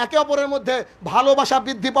একে অপরের মধ্যে ভালোবাসা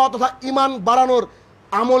বৃদ্ধি পাওয়া তথা ঈমান বাড়ানোর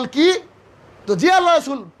আমল কি? তো জি আল্লাহ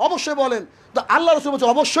রসুল অবশ্যই বলেন। তো আল্লাহ রসুল বলছে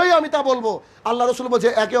অবশ্যই আমি তা বলবো। আল্লাহ রসুল বলছে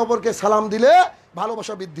একে অপরকে সালাম দিলে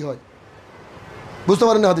ভালোবাসা বৃদ্ধি হয়। বুঝতে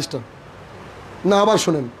পারেন না হাদিসটা? না আবার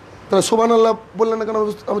শোনেন। তাহলে সুবহানাল্লাহ বললেন না কেন?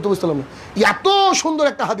 আমি তো বুঝতে পারলাম না। এত সুন্দর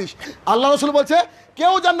একটা হাদিস। আল্লাহ রসুল বলছে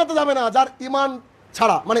কেউ জান্নাতে যাবে না যার ঈমান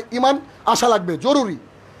ছাড়া, মানে ঈমান আসা লাগবে, জরুরি।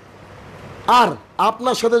 আর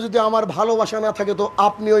আপনার সাথে যদি আমার ভালোবাসা না থাকে তো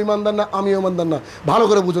আপনিও ঈমানদার না, আমিও ঈমানদার না। ভালো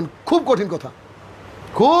করে বুঝুন, খুব কঠিন কথা,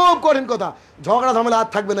 খুব কঠিন কথা। ঝগড়া ঝামেলা আর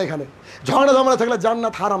থাকবে না এখানে। ঝগড়া ঝামেলা থাকলে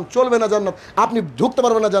জান্নাত হারাম, চলবে না জান্নাত, আপনি ঢুকতে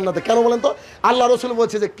পারবেন না জান্নাতে। কেন বলেন তো? আল্লাহ রসুল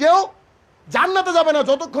বলছে যে কেউ জান্নাতে যাবে না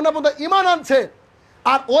যতক্ষণ না পর্যন্ত ঈমান আনছে।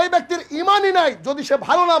 আর ওই ব্যক্তির ঈমানই নাই যদি সে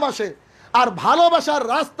ভালো না বাসে। আর ভালোবাসার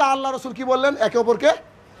রাস্তা আল্লাহ রসুল কি বললেন? একে অপরকে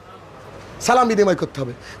সালাম বিনিময় করতে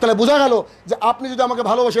হবে। তাহলে বোঝা গেল যে আপনি যদি আমাকে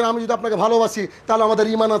ভালোবাসেন, আমি যদি আপনাকে ভালোবাসি, তাহলে আমাদের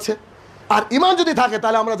ঈমান আছে। আর ঈমান যদি থাকে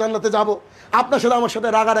তাহলে আমরা জান্নাতে যাব। আপনার সাথে আমার সাথে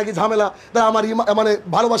রাগারাগি ঝামেলা, তাহলে আমার মানে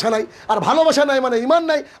ভালোবাসা নাই। আর ভালোবাসা নাই মানে ঈমান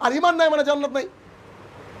নাই, আর ঈমান নাই মানে জান্নাত নাই।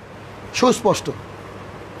 সুস্পষ্ট।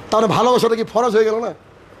 তাহলে ভালোবাসাটা কি ফরজ হয়ে গেল না?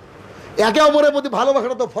 একে অপরের প্রতি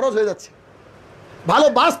ভালোবাসাটা তো ফরজ হয়ে যাচ্ছে।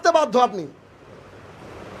 ভালোবাসতে বাধ্য আপনি।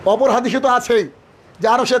 অপর হাদিসে তো আছেই যে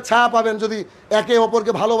আরো সে ছায়া পাবেন যদি একে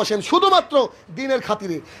অপরকে ভালোবাসেন শুধুমাত্র দিনের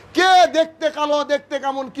খাতিরে। কে দেখতে কালো, দেখতে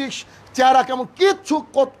কেমন, কি চেহারা কেমন, কিচ্ছু,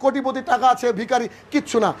 কোটিপতি টাকা আছে, ভিখারি,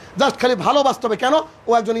 কিচ্ছু না, জাস্ট খালি ভালোবাসতে হবে। কেন?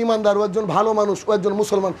 ও একজন ইমানদার, ও একজন ভালো মানুষ, ও একজন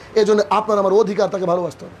মুসলমান। এই জন্য আপনার আমার অধিকার তাকে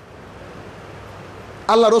ভালোবাসতে হবে।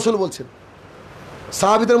 আল্লাহ রসুল বলছেন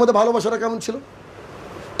সাহাবীদের মধ্যে ভালোবাসাটা কেমন ছিল,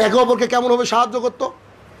 একে অপরকে কেমনভাবে সাহায্য করতো,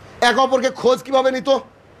 একে অপরকে খোঁজ কিভাবে নিত।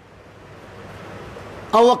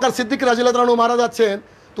 আবু বকর সিদ্দিক রাদিয়াল্লাহু আনহু মারা যাচ্ছেন,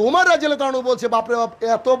 তো উমর রাদিয়াল্লাহু আনহু বলছে বাপরে বাপ,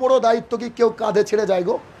 এত বড় দায়িত্ব কি কেউ কাঁধে ছেড়ে যায়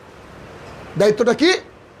গো? দায়িত্বটা কি?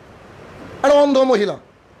 একটা অন্ধ মহিলা,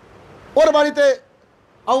 ওর বাড়িতে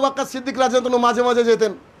আবু বকর সিদ্দিক রাদিয়াল্লাহু আনহু মাঝে মাঝে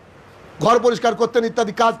যেতেন, ঘর পরিষ্কার করতেন,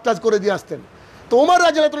 ইত্যাদি কাজ টাজ করে দিয়ে আসতেন। তো উমর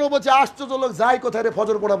রাদিয়াল্লাহু আনহু বলছে আশ্চর্য লোক, যায় কোথায় রে,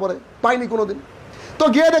 ফজর পড়া পরে পাইনি কোনোদিন। তো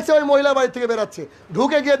গিয়ে দেখছে ওই মহিলা বাড়ি থেকে বেরাচ্ছে,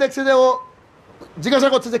 ঢুকে গিয়ে দেখছে যে ও জিজ্ঞাসা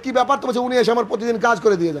করছে যে কী ব্যাপার? তো বলছে উনি এসে আমার প্রতিদিন কাজ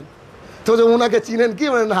করে দিয়ে যান। তো বলছে উনাকে চিনেন কি?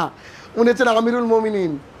 মানে না, উনি হচ্ছেন আমিরুল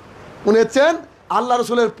মুমিনিন, উনি হচ্ছেন আল্লাহ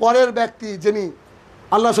রসুলের পরের ব্যক্তি যিনি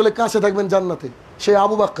আল্লাহ রসুলের কাছে থাকবেন জান্নাতে, সে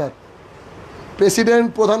আবু বকর। প্রেসিডেন্ট,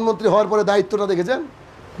 প্রধানমন্ত্রী হওয়ার পরে দায়িত্বটা দেখেছেন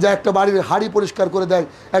যে একটা বাড়ির হাঁড়ি পরিষ্কার করে দেয়,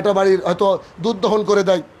 একটা বাড়ির হয়তো দুধ দহন করে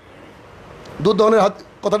দেয়, দুধ দহনের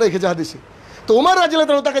কথাটা রেখেছে হাদিসে। তো উমর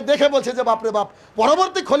রাদিয়াল্লাহু আনহু তাকে দেখে বলছে যে বাপরে বাপ,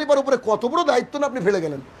 পরবর্তী খলিফার উপরে কত বড় দায়িত্ব না আপনি ফেলে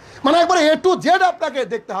গেলেন। মানে একবার এ টু জেড আপনাকে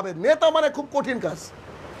দেখতে হবে। নেতা মানে খুব কঠিন কাজ।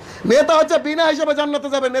 নেতা হচ্ছে বিনা হিসেবে জান্নাতে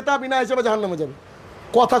যাবে, নেতা বিনা হিসেবে জাহান্নামে যাবে,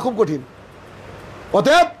 কথা খুব কঠিন।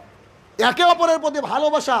 অতএব একে অপরের প্রতি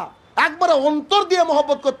ভালোবাসা একবারে অন্তর দিয়ে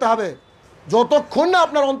মহব্বত করতে হবে। যতক্ষণ না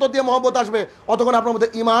আপনার অন্তর দিয়ে মহব্বত আসবে ততক্ষণ আপনার মধ্যে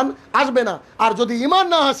ঈমান আসবে না। আর যদি ঈমান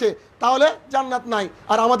না আসে তাহলে জান্নাত নাই।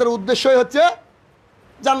 আর আমাদের উদ্দেশ্যই হচ্ছে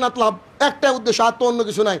জান্নাত লাভ, একটাই উদ্দেশ্য, আর তো অন্য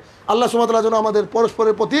কিছু নাই। আল্লাহ সুবহানাহু ওয়া তাআলা যেন আমাদের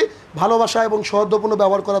পরস্পরের প্রতি ভালোবাসা এবং সৌহার্দ্যপূর্ণ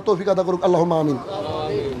ব্যবহার করার তৌফিক আদা করুক। আল্লাহুম্মা আমিন।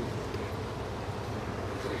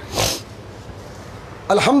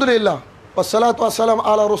 আলহামদুলিল্লাহ ওয়াসসালাতু ওয়াসসালামু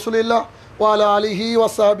আলা রাসূলিল্লাহ ওয়া আলা আলিহি ওয়া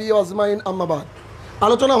সাহবিহি আজমাইন, আম্মা বাদ।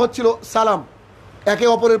 আলোচনা হচ্ছিল সালাম, একে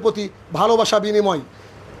অপরের প্রতি ভালোবাসা বিনিময়।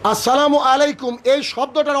 আসসালামু আলাইকুম এই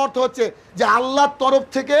শব্দটার অর্থ হচ্ছে যে আল্লাহর তরফ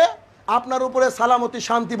থেকে আপনার উপরে সালামতি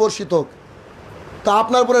শান্তি বর্ষিত হোক। তা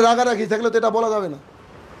আপনার উপরে রাগারাগি থাকলে তো এটা বলা যাবে না,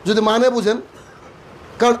 যদি মানে বুঝেন।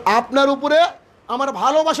 কারণ আপনার উপরে আমার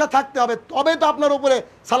ভালোবাসা থাকতে হবে, তবে তো আপনার উপরে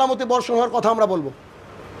সালামতি বর্ষণ হওয়ার কথা আমরা বলবো,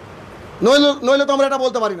 নইলে তো আমরা এটা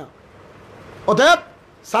বলতে পারি না। অতএব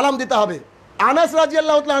সালাম দিতে হবে। আনাস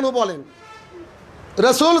রাদিয়াল্লাহু তাআলা আনহু বলেন,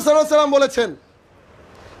 রাসূল সাল্লাল্লাহু আলাইহি ওয়াসাল্লাম বলেছেন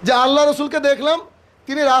যে আল্লাহ রসুলকে দেখলাম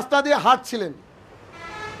তিনি রাস্তা দিয়ে হাঁটছিলেন,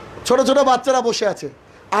 ছোট ছোট বাচ্চারা বসে আছে,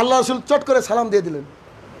 আল্লাহ রসুল চট করে সালাম দিয়ে দিলেন।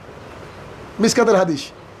 মিসকাতের হাদিস,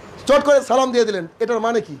 চট করে সালাম দিয়ে দিলেন। এটার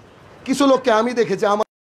মানে কি? কিছু লোককে আমি দেখেছি, আমার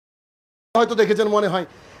হয়তো দেখেছেন মনে হয়,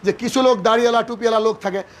 যে কিছু লোক দাড়িওয়ালা টুপিওয়ালা লোক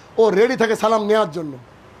থাকে, ও রেডি থাকে সালাম নেওয়ার জন্য,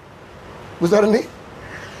 বুঝতে পারেননি?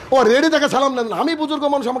 ও রেডি থাকে সালাম নেন। আমি বুজুর্গ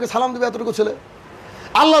মানুষ, আমাকে সালাম দেবে এতটুকু ছেলে?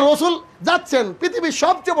 আল্লাহ রসুল যাচ্ছেন, পৃথিবীর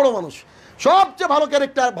সবচেয়ে বড় মানুষ, সবচেয়ে ভালো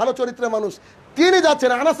ক্যারেক্টার, ভালো চরিত্রের মানুষ, তিনি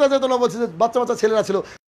যাচ্ছেন। আনাস রাদিয়াল্লাহু আনহু বলছে যে বাচ্চা বাচ্চা ছেলেরা ছিল,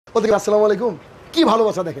 ওদেরকে আসসালামু আলাইকুম, কি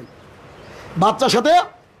ভালোবাসা দেখেন। বাচ্চার সাথে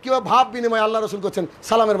কিভাবে ভাব বিনিময় আল্লাহ রসুল করছেন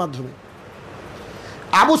সালামের মাধ্যমে।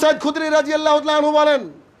 আবু সাঈদ খুদরি রাদিয়াল্লাহু তাআলা আনহু বলেন,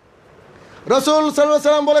 রসুল সাল্লাল্লাহু আলাইহি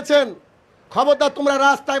ওয়াসাল্লাম বলেছেন, খবরদার তোমরা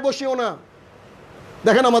রাস্তায় বসিও না।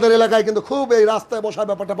 দেখেন আমাদের এলাকায় কিন্তু খুব এই রাস্তায় বসার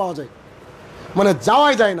ব্যাপারটা পাওয়া যায়, মানে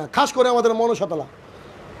যাওয়াই যায় না, খাস করে আমাদের মনসাতলা।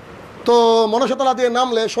 তো মনসাতলা দিয়ে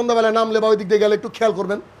নামলে, সন্ধ্যাবেলায় নামলে বা ওই দিক দিয়ে গেলে একটু খেয়াল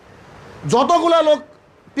করবেন, যতগুলো লোক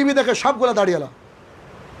টিভি দেখে সবগুলো দাঁড়িয়েলা,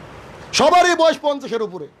 সবারই বয়স 50-এর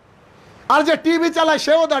উপরে। আর যে টিভি চালায়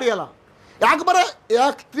সেও দাঁড়িয়েলা, একবারে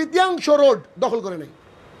 1/3 রোড দখল করে নেই,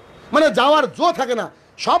 মানে যাওয়ার জো থাকে না,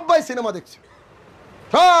 সবাই সিনেমা দেখছে,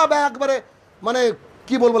 সব একবারে মানে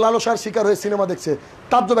কি বলবো লালসার শিকার হয়ে সিনেমা দেখছে।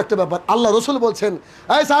 তাজ্জব একটা ব্যাপার। আল্লাহ রসুল বলছেন,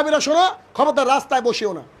 এই সাহাবীরা শোনো, খবরদার রাস্তায়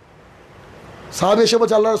বসিও না। সাহাবী এসে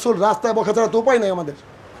বলছে, আল্লাহ রসুল রাস্তায় বসা ছাড়া তো উপায় নেই আমাদের,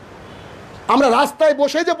 আমরা রাস্তায়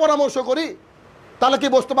বসে যে পরামর্শ করি, তাহলে কি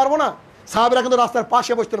বসতে পারবো না? সাহাবীরা কিন্তু রাস্তার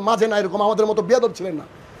পাশে বসতেন, মাঝে না, এরকম আমাদের মতো বেয়াদব ছিলেন না।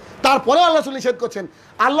 তারপরে আল্লাহ রসুল নিষেধ করছেন।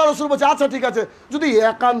 আল্লাহ রসুল বলছে, আচ্ছা ঠিক আছে, যদি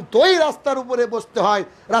একান্তই রাস্তার উপরে বসতে হয়,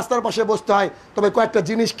 রাস্তার পাশে বসতে হয়, তবে কয়েকটা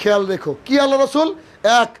জিনিস খেয়াল রেখো। কি আল্লাহ রসুল?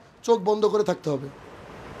 এক, চোখ বন্ধ করে থাকতে হবে।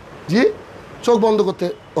 জি, চোখ বন্ধ করতে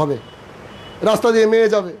হবে। রাস্তা দিয়ে মেয়ে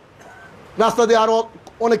যাবে, রাস্তা দিয়ে আরও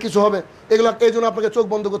অনেক কিছু হবে, এগুলো এই জন্য আপনাকে চোখ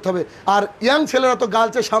বন্ধ করতে হবে। আর ইয়াং ছেলেরা তো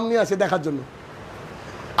গালচে সামনে আসে দেখার জন্য।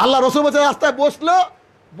 আল্লাহ রসুল বলছে, রাস্তায়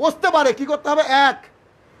বসতে পারে, কি করতে হবে? এক,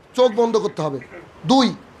 চোখ বন্ধ করতে হবে। দুই,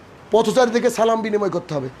 পথচারী থেকে সালাম বিনিময়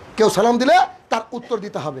করতে হবে, কেউ সালাম দিলে তার উত্তর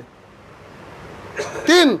দিতে হবে।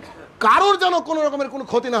 তিন, কারোর যেন কোনো রকমের কোনো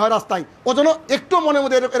ক্ষতি না হয় রাস্তায়, ও যেন একটু মনের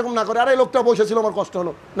মধ্যে এরকম না করে, আরে এই লোকটা বসেছিল আমার কষ্ট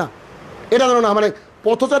হলো না, এটা যেন না, মানে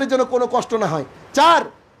পথচারীর জন্য কোনো কষ্ট না হয়। চার,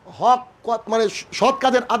 হক মানে সৎ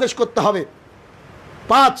কাজের আদেশ করতে হবে।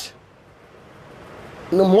 পাঁচ,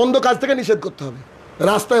 মন্দ কাজ থেকে নিষেধ করতে হবে।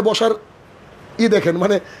 রাস্তায় বসার দেখেন,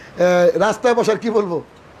 মানে রাস্তায় বসার কি বলবো,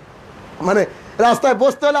 মানে রাস্তায়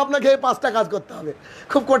বসতে হলে আপনাকে এই 5টা কাজ করতে হবে,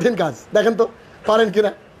 খুব কঠিন কাজ। দেখেন তো পারেন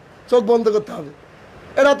কিনা? চোখ বন্ধ করতে হবে,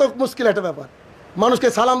 এটা তো মুশকিল একটা ব্যাপার। মানুষকে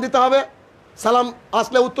সালাম দিতে হবে, সালাম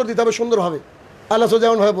আসলে উত্তর দিতে হবে সুন্দরভাবে, আল্লাহ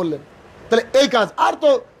যেমনভাবে বললেন। তাহলে এই কাজ, আর তো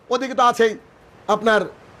ওদিকে তো আছেই আপনার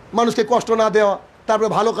মানুষকে কষ্ট না দেওয়া, তারপরে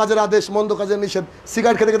ভালো কাজের আদেশ, মন্দ কাজের নিষেধ।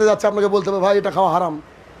 সিগারেট খেতে খেতে যাচ্ছে, আপনাকে বলতে হবে ভাই এটা খাওয়া হারাম।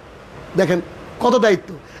 দেখেন কত দায়িত্ব,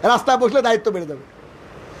 রাস্তায় বসলে দায়িত্ব বেড়ে যাবে।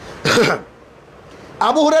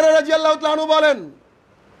 আবু হুরায়রা রাদিয়াল্লাহু তাআলা আনহু বলেন,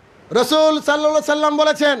 রাসূল সাল্লাল্লাহু আলাইহি সাল্লাম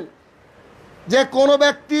বলেছেন যে কোনো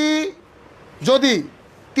ব্যক্তি যদি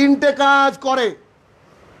 3টে কাজ করে,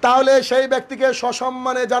 তাহলে সেই ব্যক্তিকে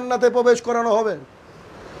সসম্মানে জান্নাতে প্রবেশ করানো হবে।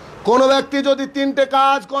 কোনো ব্যক্তি যদি 3টে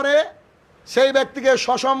কাজ করে, সেই ব্যক্তিকে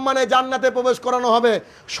সসম্মানে জান্নাতে প্রবেশ করানো হবে।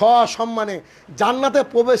 সসম্মানে জান্নাতে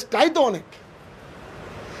প্রবেশটাই তো অনেক,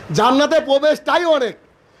 জান্নাতে প্রবেশটাই অনেক,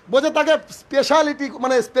 বোঝে তাকে স্পেশালিটি,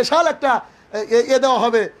 মানে স্পেশাল একটা দেওয়া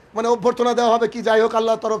হবে, মানে অভ্যর্থনা দেওয়া হবে, কি যাই হোক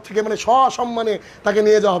আল্লাহর তরফ থেকে, মানে সসম্মানে তাকে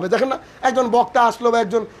নিয়ে যাওয়া হবে। দেখেন না, একজন বক্তা আসলো বা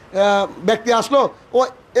একজন ব্যক্তি আসলো, ও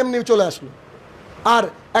এমনি চলে আসলো, আর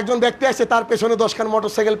একজন ব্যক্তি আসছে, তার পেছনে 10খান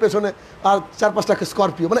মোটরসাইকেল পেছনে, আর 4-5টা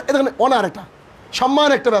স্করপিও, মানে এখানে অনার একটা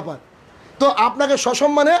সম্মান একটা ব্যাপার। তো আপনাকে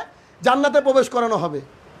সসম্মানে জান্নাতে প্রবেশ করানো হবে।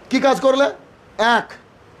 কি কাজ করলে? এক,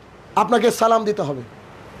 আপনাকে সালাম দিতে হবে।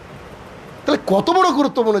 তাহলে কত বড়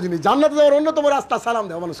গুরুত্বপূর্ণ জিনিস। জান্নাতে যাওয়ার অন্যতম রাস্তা সালাম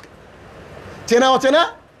দেওয়া, মানুষকে চেনা অচেনা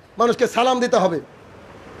মানুষকে সালাম দিতে হবে।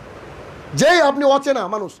 যেই আপনি অচেনা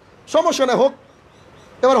মানুষ, সমস্যা নেই, হোক,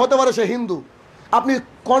 এবার হতে পারে সে হিন্দু, আপনি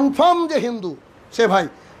কনফার্ম যে হিন্দু সে ভাই,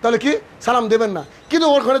 তাহলে কি সালাম দেবেন না। কিন্তু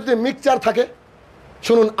ওখানে যদি মিক্সচার থাকে,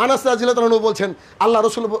 শুনুন, আনাস রাদিয়াল্লাহু তাআলা বলছেন,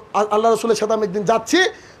 আল্লাহ রসুলের সাথে আমি একদিন যাচ্ছি,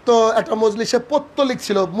 তো একটা মজলিসে পত্তলিক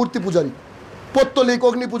ছিল, মূর্তি পূজারী, পত্তলিক,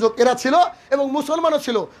 অগ্নিপূজক এরা ছিল এবং মুসলমানও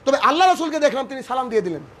ছিল। তবে আল্লাহ রাসূলকে দেখলাম তিনি সালাম দিয়ে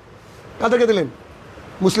দিলেন। কাদেরকে দিলেন?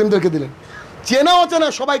 মুসলিমদেরকে দিলেন। চেনা অচেনা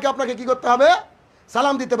সবাইকে আপনাকে কি করতে হবে?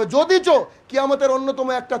 সালাম দিতে হবে। যদিচ কিয়ামতের অন্যতম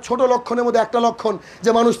একটা ছোট লক্ষণের মধ্যে একটা লক্ষণ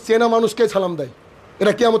যে মানুষ চেনা মানুষকে সালাম দেয়,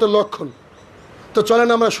 এটা কিয়ামতের লক্ষণ। তো চলেন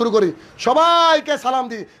আমরা শুরু করি, সবাইকে সালাম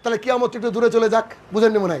দিই, তাহলে কিয়ামত একটু দূরে চলে যাক।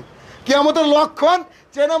 বুঝেননি মনে হয়? কিয়ামতের লক্ষণ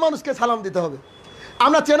চেনা মানুষকে সালাম দিতে হবে।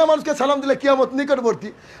 আমরা চেনা মানুষকে সালাম দিলে কিয়ামত নিকটবর্তী,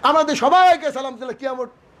 আমরা যদি সবাইকে সালাম দিলে কিয়ামত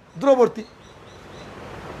দূরবর্তী।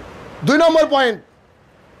 2 নম্বর পয়েন্ট,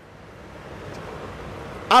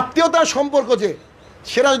 আত্মীয়তার সম্পর্ক যে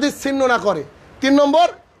সেটা যদি ছিন্ন না করে। 3 নম্বর,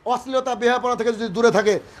 অশ্লীলতা বেহায়াপনা থেকে যদি দূরে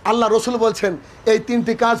থাকে। আল্লাহ রসুল বলছেন এই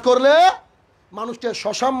 3টি কাজ করলে মানুষকে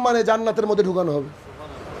সসম্মানে জান্নাতের মধ্যে ঢুকানো হবে।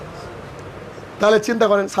 তাহলে চিন্তা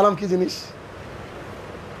করেন সালাম কি জিনিস,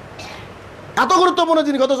 এত গুরুত্বপূর্ণ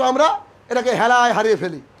জিনিস, অথচ আমরা এটাকে হেলায় হারিয়ে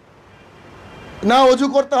ফেলি। না অজু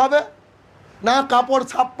করতে হবে, না কাপড়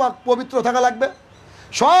ছাপ্পা পবিত্র থাকা লাগবে,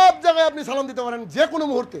 সব জায়গায় আপনি সালাম দিতে পারেন যে কোনো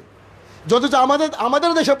মুহূর্তে। যথেষ্ট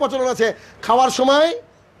আমাদের দেশে প্রচলন আছে খাওয়ার সময়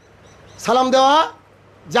সালাম দেওয়া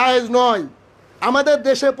জায়েজ নয়। আমাদের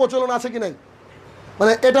দেশে প্রচলন আছে কি নাই?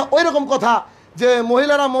 মানে এটা ওই রকম কথা যে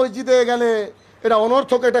মহিলারা মসজিদে গেলে এটা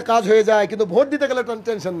অনর্থক একটা কাজ হয়ে যায়, কিন্তু ভোট দিতে গেলে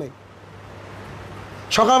টেনশন নেই।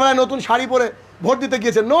 সকালবেলায় নতুন শাড়ি পরে ভোট দিতে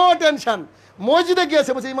গিয়েছে, নো টেনশন। মসজিদে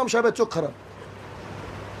গিয়েছে, বলছে ইমাম সাহেবের চোখ খারাপ।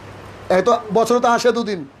 এই তো বছরে তো আসে 2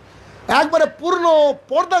 দিন, একবারে পূর্ণ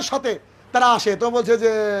পর্দার সাথে তারা আসে, তো বলছে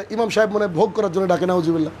যে ইমাম সাহেব মনে ভোগ করার জন্য ডাকে,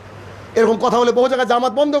 নাউজুবিল্লাহ। এরকম কথা বলে বহু জায়গায়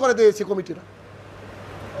জামাত বন্ধ করে দিয়েছে কমিটিরা।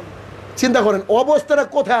 চিন্তা করেন অবস্থাটা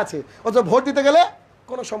কোথায় আছে, অথচ ভোট দিতে গেলে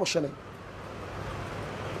কোনো সমস্যা নেই।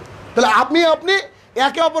 তাহলে আপনি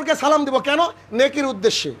একে অপরকে সালাম দিব কেন? নেকির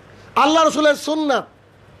উদ্দেশ্যে, আল্লাহ রসুলের সুন্নাত।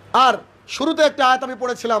 আর শুরুতে একটা আয়াত আমি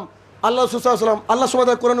পড়েছিলাম, আল্লাহ রাসূল সাল্লাল্লাহু আলাইহি ওয়াসাল্লাম আল্লাহ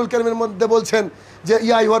সুবহানাহু কোরআনুল কারীমের মধ্যে বলছেন যে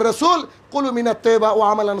ইয়া আইয়ুহার রাসূল কুলু মিনাত তাইয়্যিবা ওয়া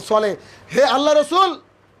আমালান সালেহ, হে আল্লাহ রসুল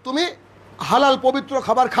তুমি হালাল পবিত্র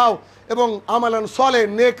খাবার খাও এবং আমালান সালেহ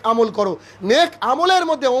নেক আমল করো। নেক আমলের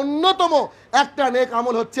মধ্যে অন্যতম একটা নেক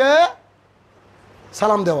আমল হচ্ছে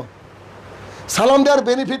সালাম দেওয়া। সালাম দেওয়ার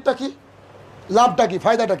বেনিফিটটা কি, লাভটা কি,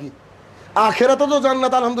 ফায়দাটা কি? আখিরাতে তো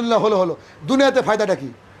জান্নাত আলহামদুলিল্লাহ হলো, দুনিয়াতে ফায়দাটা কি?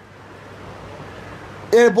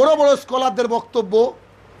 এর বড় বড় স্কলারদের বক্তব্য,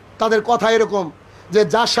 তাদের কথা এরকম যে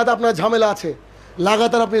যার সাথে আপনার ঝামেলা আছে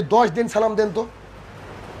লাগাতার আপনি 10 দিন সালাম দেন। তো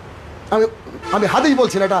আমি হাদিস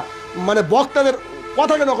বলছি না, এটা মানে বক্তাদের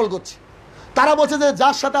কথাকে নকল করছি। তারা বলছে যে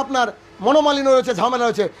যার সাথে আপনার মনোমালিন্য রয়েছে, ঝামেলা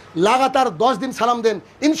রয়েছে, লাগাতার 10 দিন সালাম দেন,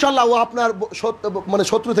 ইনশাল্লাহ ও আপনার মানে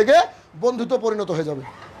শত্রু থেকে বন্ধুত্ব পরিণত হয়ে যাবে।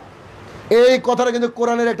 এই কথাটা কিন্তু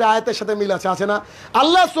কোরআনের একটা আয়াতের সাথে মিল আছে না?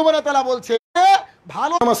 আল্লাহ সুবহানাহু ওয়া তাআলা বলছে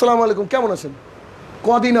ভালো, আসসালামু আলাইকুম, কেমন আছেন,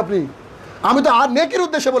 কদিন আপনি, আমি তো আর নেকির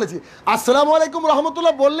উদ্দেশ্যে বলেছি। আসসালামু আলাইকুম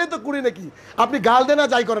রহমতুল্লাহ বললেই তো কুড়ি নাকি, আপনি গাল দেন না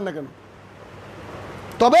যাই করেন না কেন।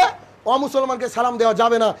 তবে অমুসলমানকে সালাম দেওয়া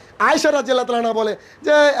যাবে না। আয়েশা রাদিয়াল্লাহু তাআলা আনহা বলে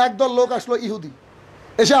যে একদল লোক আসলো ইহুদি,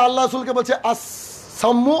 এসে আল্লাহ রাসূলকে বলছে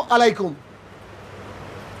আসসালামু আলাইকুম।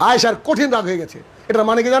 আয়েশার কঠিন রাগ হয়ে গেছে। এটার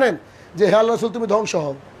মানে কি জানেন? যে হে আল্লাহ রাসূল তুমি ধ্বংস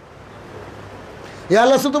হও, হে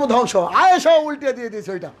আল্লাহ রাসূল তুমি ধ্বংস হও। আয়েশাও উল্টে দিয়ে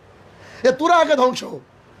দিয়েছে ওইটা, এ তোরা আগে ধ্বংস হও,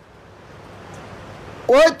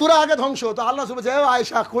 ওই তোরা আগে ধ্বংস। তো আল্লাহ রাসূল বলছে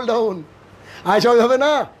আয়েশা কুল ডাউন। আয়েশা ওইভাবে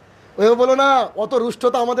না, ওইভাবে বলো না, অত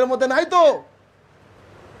রুষ্টতা আমাদের মধ্যে নাই তো,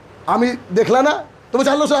 আমি দেখলাম না। তো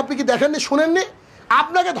বলছে আল্লাহ রাসূল আপনি কি দেখেননি, শুনেননি,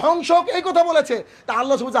 আপনাকে ধ্বংস হোক এই কথা বলেছে। তা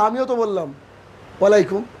আল্লাহ রাসূল বলছে আমিও তো বললাম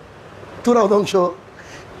ওয়ালাইকুম, তোরাও ধ্বংস।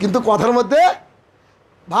 কিন্তু কথার মধ্যে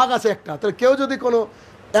ভাগ আছে একটা। তো কেউ যদি কোনো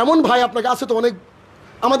এমন ভাই আপনাকে আছে, তো অনেক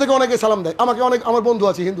আমাদেরকে অনেকে সালাম দেয়, আমাকে অনেক আমার বন্ধু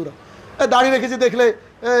আছে হিন্দুরা, দাঁড়িয়ে রেখেছি দেখলে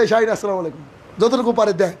শাহিদ আসসালামু আলাইকুম, যতটুকু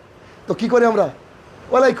পারে দেয়। তো কি করি আমরা?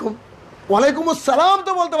 ওয়ালাইকুম, ওয়ালাইকুম আসসালাম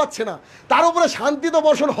তো বলতে পারছে না, তার উপরে শান্তি তো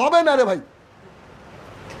বর্ষণ হবে না রে ভাই।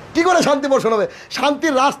 কি করে শান্তি বর্ষণ হবে?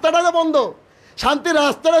 শান্তির রাস্তাটা যে বন্ধ। শান্তির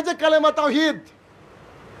রাস্তাটা হচ্ছে কালেমা তাওহীদ,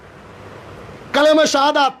 কালেমা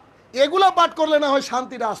শাহাদাত, এগুলো পাঠ করলে না হয়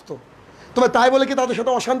শান্তিটা আসতো। তবে তাই বলে কি তাদের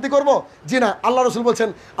সাথে অশান্তি করব? জি না। আল্লাহ রাসূল বলছেন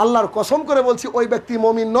আল্লাহর কসম করে বলছি ওই ব্যক্তি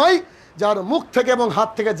মুমিন নয় যার মুখ থেকে এবং হাত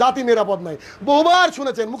থেকে জাতি নিরাপদ নয়। বহুবার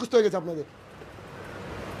শুনেছেন, মুখস্থ হয়ে গেছে আপনাদের।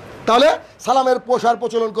 তাহলে সালামের প্রসার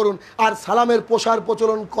প্রচলন করুন। আর সালামের প্রসার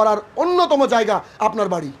প্রচলন করার অন্যতম জায়গা আপনার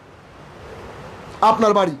বাড়ি।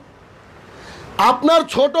 আপনার বাড়ি, আপনার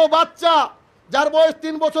ছোট বাচ্চা যার বয়স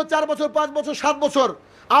 3 বছর, 4 বছর, 5 বছর, 7 বছর,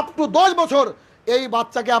 আপ টু 10 বছর, এই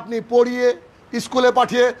বাচ্চাকে আপনি পড়িয়ে স্কুলে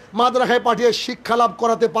পাঠিয়ে মাদ্রাসায় পাঠিয়ে শিক্ষা লাভ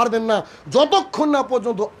করাতে পারবেন না যতক্ষণ না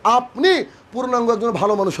পর্যন্ত আপনি পূর্ণাঙ্গ একজন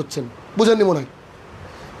ভালো মানুষ হচ্ছেন। বুঝেননি মনে হয়?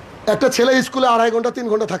 একটা ছেলে স্কুলে 2.5 ঘন্টা 3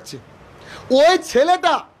 ঘন্টা থাকছে, ওই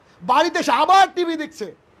ছেলেটা বাড়িতে এসে আবার টিভি দেখছে,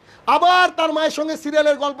 আবার তার মায়ের সঙ্গে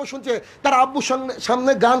সিরিয়ালের গল্প শুনছে, তার আব্বুর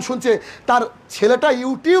সামনে গান শুনছে। তার ছেলেটা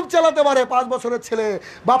ইউটিউব চালাতে পারে, 5 বছরের ছেলে।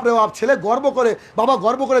 বাপরে বাপ, ছেলে গর্ব করে, বাবা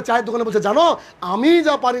গর্ব করে চায়ের দোকানে বলছে, জানো আমি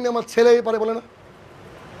যা পারি না আমার ছেলেই পারে। বলে না,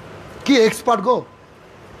 কি এক্সপার্ট গো!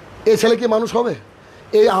 এই ছেলে কি মানুষ হবে?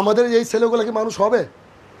 এই আমাদের এই ছেলেগুলো কি মানুষ হবে?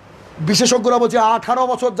 বিশেষজ্ঞরা বলছে 18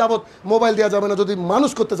 বছর যাবৎ মোবাইল দেওয়া যাবে না যদি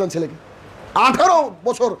মানুষ করতে চান ছেলেকে। 18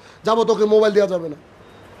 বছর যাবৎ ওকে মোবাইল দেওয়া যাবে না।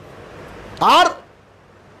 আর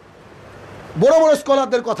বড় বড়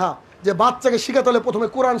স্কলারদের কথা যে বাচ্চাকে শেখাতে হলে প্রথমে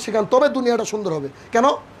কোরআন শেখান, তবে দুনিয়াটা সুন্দর হবে। কেন?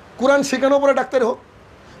 কোরআন শেখানোর পরে ডাক্তার হোক,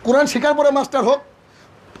 কোরআন শেখার পরে মাস্টার হোক,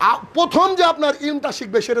 প্রথম যে আপনার ইলমটা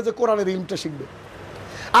শিখবে সেটা যে কোরআনের ইলমটা শিখবে।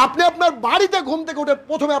 আপনি আপনার বাড়িতে ঘুম থেকে উঠে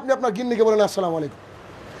প্রথমে আপনি আপনার গিন্নিকে বলেন আসসালামু আলাইকুম,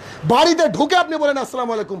 বাড়িতে ঢুকে আপনি বলেন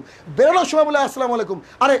আসসালামু আলাইকুম, বেরোনোর সময় বলে আসসালামু আলাইকুম।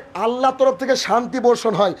 আরে আল্লাহর তরফ থেকে শান্তি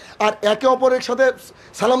বর্ষণ হয়, আর একে অপরের সাথে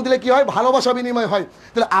সালাম দিলে কি হয়? ভালোবাসা বিনিময় হয়।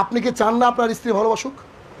 তাহলে আপনি কি চান না আপনার স্ত্রী ভালোবাসুক?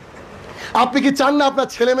 আপনি কি চান না আপনার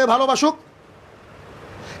ছেলে মেয়ে ভালোবাসুক?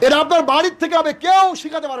 এটা আপনার বাড়ির থেকে হবে, কেউ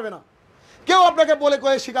শেখাতে পারবে না, কেউ আপনাকে বলে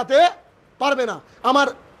কয়ে শেখাতে পারবে না। আমার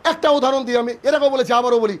একটা উদাহরণ দিই, আমি এরকম বলেছি,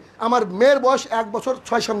 আবারও বলি। আমার মেয়ের বয়স 1 বছর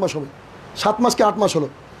 6-7 মাস হবে, 7 মাস কি 8 মাস হলো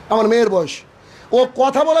আমার মেয়ের বয়স। ও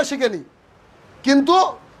কথা বলা শিখেনি, কিন্তু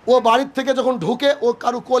ও বাড়ির থেকে যখন ঢুকে, ও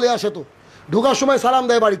কারু কোলে আসে, তো ঢোকার সময় সালাম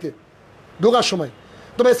দেয় বাড়িতে, ঢোকার সময়।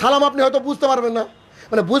 তবে সালাম আপনি হয়তো বুঝতে পারবেন না,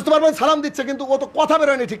 মানে বুঝতে পারবেন সালাম দিচ্ছে, কিন্তু ও তো কথা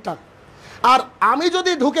বেরোয়নি ঠিকঠাক। আর আমি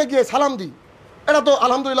যদি ঢুকে গিয়ে সালাম দিই, এটা তো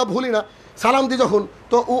আলহামদুলিল্লাহ ভুলি না, সালাম দিই যখন,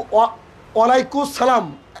 তো ও ওয়ালাইকুস সালাম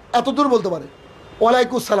এত দূর বলতে পারে,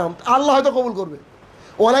 ওয়ালাইকুস সালাম, আল্লাহ হয়তো কবুল করবে,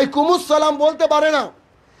 ওয়ালাইকুমুস সালাম বলতে পারে না।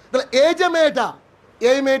 তাহলে এই যে মেয়েটা,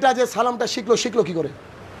 এই মেয়েটা যে সালামটা শিখলো কি করে?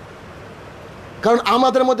 কারণ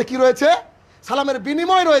আমাদের মধ্যে কি রয়েছে? সালামের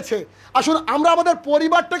বিনিময় রয়েছে। আসুন আমরা আমাদের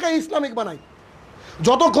পরিবারটাকে ইসলামিক বানাই।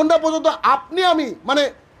 যতক্ষণ না পর্যন্ত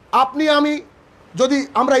আপনি আমি যদি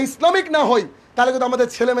আমরা ইসলামিক না হই, তাহলে কিন্তু আমাদের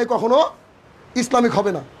ছেলে মেয়ে কখনো ইসলামিক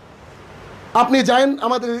হবে না। আপনি যান,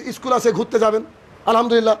 আমাদের স্কুল আছে, ঘুরতে যাবেন,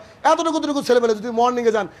 আলহামদুলিল্লাহ এতটুকু ছেলেবেলে যদি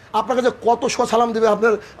মর্নিংয়ে যান, আপনার কাছে কত সালাম দেবে,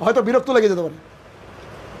 আপনার হয়তো বিরক্ত লেগে যেতে পারে।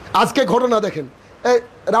 আজকে ঘটনা দেখেন, এই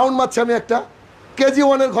রাউন্ড মারছে, আমি একটা কেজি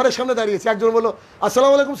 1-এর ঘরের সামনে দাঁড়িয়েছি, একজন বললো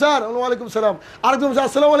আসসালামু আলাইকুম স্যার, ওয়ালাইকুম সালাম। আরেকজন বলছে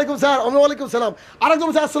আসসালামু আলাইকুম স্যার, ওয়ালাইকুম সালাম। আরেকজন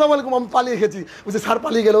বলছে আসসালামু আলাইকুম, আমি পালিয়ে গেছি। বলছে স্যার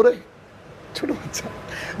পালিয়ে গেল রে, ছোটো বাচ্চা,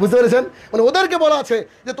 বুঝতে পেরেছেন? মানে ওদেরকে বলা আছে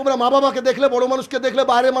যে তোমরা মা বাবাকে দেখলে, বড় মানুষকে দেখলে,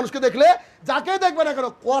 বাইরের মানুষকে দেখলে, যাকে দেখবে না কেন,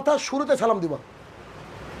 কথা শুরুতে সালাম দিবা।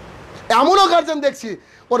 এমনও গার্জেন দেখছি,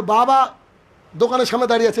 ওর বাবা দোকানের সামনে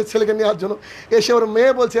দাঁড়িয়ে আছে ছেলেকে নেওয়ার জন্য, এসে ওর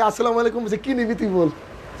মেয়ে বলছে আসসালামু আলাইকুম, বলছে কি নিবি তুই বল,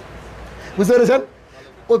 বুঝতে পেরেছেন?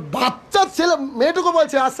 ওই বাচ্চার ছেলে মেয়েটুকু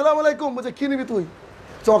বলছে আসসালামু আলাইকুম, বলছে কি নিবি তুই,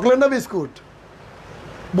 চকলেট না বিস্কুট?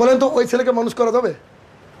 বলেন তো ওই ছেলেকে মানুষ করা যাবে?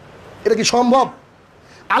 এটা কি সম্ভব?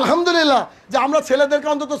 আলহামদুলিল্লাহ যে আমরা ছেলেদেরকে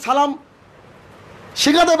অন্তত সালাম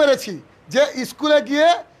শেখাতে পেরেছি, যে স্কুলে গিয়ে,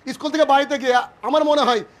 স্কুল থেকে বাড়িতে গিয়ে আমার মনে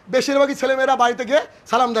হয় বেশিরভাগই ছেলেমেয়েরা বাড়িতে গিয়ে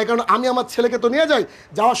সালাম দেয়। কারণ আমি আমার ছেলেকে তো নিয়ে যাই,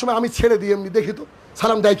 যাওয়ার সময় আমি ছেড়ে দিই, এমনি দেখি তো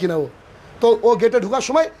সালাম দেয় কিনা ও। তো ও গেটে ঢোকার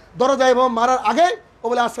সময় দরজায় এবং মারার আগে ও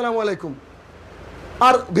বলে আসসালামু আলাইকুম,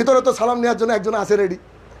 আর ভিতরে তো সালাম নেওয়ার জন্য একজন আছে রেডি,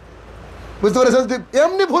 বুঝতে পেরেছেন? যদি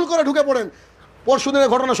এমনি ভুল করে ঢুকে পড়েন, পরশু দিনের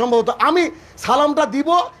ঘটনা সম্ভবত, আমি সালামটা দিব,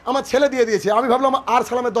 আমার ছেলে দিয়ে দিয়েছে, আমি ভাবলাম আর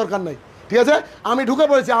সালামের দরকার নাই, ঠিক আছে, আমি ঢুকে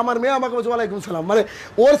পড়েছি, আমার মেয়ে আমাকে বলছে ওয়ালাইকুম সালাম, মানে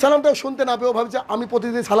ওর সালামটাও শুনতে না পেয়ে ও ভাবছে আমি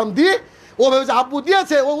প্রতিদিন সালাম দিই, ও ভেবেছে আব্বু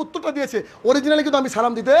দিয়েছে, ও উত্তরটা দিয়েছে, অরিজিনালি কিন্তু আমি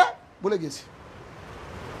সালাম দিতে ভুলে গেছি।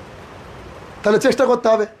 তাহলে চেষ্টা করতে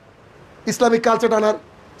হবে ইসলামিক কালচার আনার।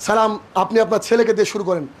 সালাম আপনি আপনার ছেলেকে দিয়ে শুরু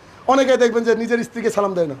করেন। অনেকে দেখবেন যে নিজের স্ত্রীকে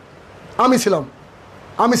সালাম দেয় না। আমি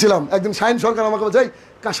ছিলাম একদিন শাহিন সরকার আমাকে বলছে,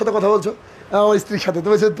 কার সাথে কথা বলছো? আমার স্ত্রীর সাথে।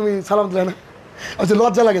 তুমি সালাম দিলে না? আচ্ছা,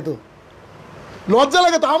 লজ্জা লাগে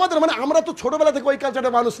তো আমাদের, মানে আমরা তো ছোটোবেলা থেকে ওই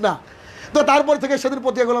কালচারের মানুষ না। তো তারপর থেকে সেদিন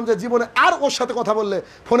প্রতিজ্ঞা করলাম যে জীবনে আর ওর সাথে কথা বললে,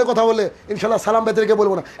 ফোনে কথা বললে ইনশাল্লাহ সালাম বেঁচে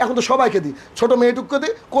বলবো না। এখন তো সবাইকে দিই, ছোটো মেয়েটুককে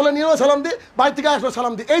দিই, কোলে নিয়েও সালাম দিই, বাড়ি থেকে আসলে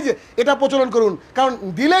সালাম দিই। এই যে এটা প্রচলন করুন, কারণ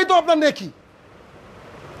দিলেই তো আপনার নেকি।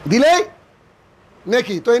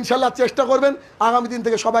 তো ইনশাল্লাহ চেষ্টা করবেন আগামী দিন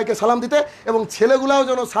থেকে সবাইকে সালাম দিতে, এবং ছেলেগুলাও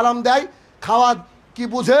যেন সালাম দেয়, খাওয়া কি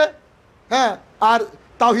বুঝে, হ্যাঁ। আর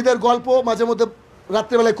তাওহীদের গল্প মাঝে মধ্যে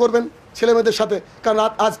রাত্রিবেলায় করবেন ছেলে মেয়েদের সাথে, কারণ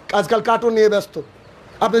আজকাল কার্টুন নিয়ে ব্যস্ত।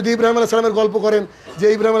 আপনি যদি ইব্রাহিম আলাইহিস সালামের গল্প করেন, যে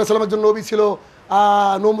ইব্রাহিম আলাইহিস সালামের জন্য নবী ছিল,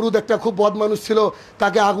 নমরুদ একটা খুব বদ মানুষ ছিল,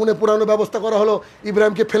 তাকে আগুনে পোড়ানোর ব্যবস্থা করা হলো,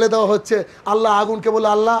 ইব্রাহিমকে ফেলে দেওয়া হচ্ছে,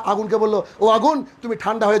 আগুনকে বললো ও আগুন তুমি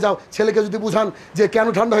ঠান্ডা হয়ে যাও। ছেলেকে যদি বুঝান যে কেন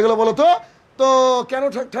ঠান্ডা হয়ে গেলো বলো তো কেন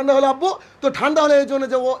ঠান্ডা হলো আব্বু? তো ঠান্ডা হলে এই জন্য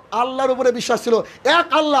যে ও আল্লাহর উপরে বিশ্বাস ছিল, এক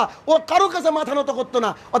আল্লাহ, ও কারোর কাছে মাথা নত করতো না,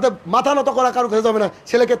 অর্থাৎ মাথা নত করা কারোর কাছে যাবে না।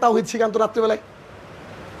 ছেলেকে তাওহীদ শিখান তো রাত্রিবেলায়।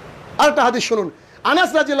 আরেকটা হাদিস শুনুন, আনাস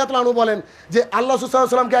রাদিয়াল্লাহু তাআলা আনহু বলেন যে আল্লাহ রাসূল সাল্লাল্লাহু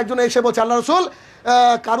আলাইহি ওয়াসাল্লামকে একজন এসে বলছে, আল্লাহ রাসূল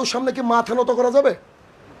কারোর সামনে কি মাথা নত করা যাবে?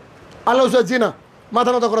 আল্লাহ রাসূল জি না,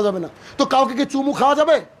 মাথা নত করা যাবে না। তো কাউকে কি চুমু খাওয়া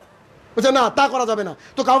যাবে? বলছে না, তা করা যাবে না।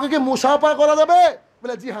 তো কাউকে কি মুসাফা করা যাবে?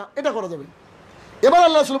 বলে জি হ্যাঁ, এটা করা যাবে। এবার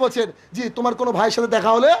আল্লাহ রাসূল বলছেন, জি তোমার কোনো ভাইয়ের সাথে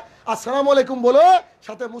দেখা হলে আসসালামু আলাইকুম বলো,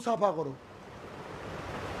 সাথে মুসাফা করো।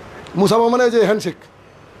 মুসাফা মানে যে হ্যান্ডশেক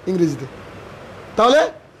ইংরেজিতে। তাহলে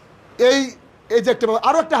এই যে একটা,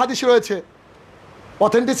 আরও একটা হাদিস রয়েছে,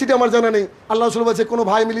 অথেন্টিসিটি আমার জানা নেই। আল্লাহ রাসূল বলছে কোনো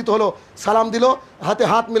ভাই মিলিত হলো, সালাম দিল, হাতে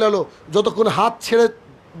হাত মিলালো, যতক্ষণ হাত ছেড়ে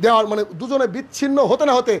দেওয়ার মানে দুজনে বিচ্ছিন্ন হতে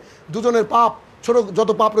না হতে দুজনের পাপ, ছোট যত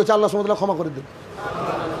পাপ রয়েছে আল্লাহ সুবহানাহু ওয়া তাআলা ক্ষমা করে দেন।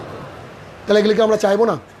 তাহলে এগুলিকে আমরা চাইবো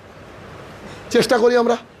না? চেষ্টা করি,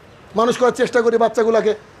 আমরা মানুষ করার চেষ্টা করি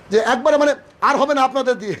বাচ্চাগুলোকে, যে একবারে মানে আর হবে না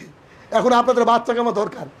আপনাদের দিয়ে, এখন আপনাদের বাচ্চাকে আমার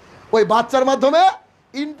দরকার। ওই বাচ্চার মাধ্যমে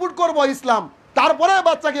ইনপুট করব ইসলাম, তারপরে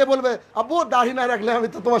বাচ্চাকে বলবে আব্বু দাড়ি না রাখলে আমি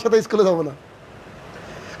তো তোমার সাথে স্কুলে যাবো না,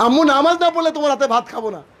 আম্মু নামাজ না পড়লে তোমার হাতে ভাত খাবো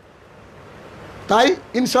না। তাই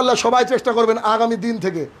ইনশাল্লাহ সবাই চেষ্টা করবেন আগামী দিন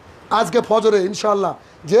থেকে, আজকে ফজরে ইনশাল্লাহ,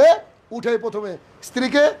 যে উঠে প্রথমে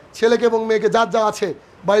স্ত্রীকে, ছেলেকে এবং মেয়েকে যার যা আছে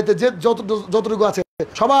বাড়িতে যে যতটুকু আছে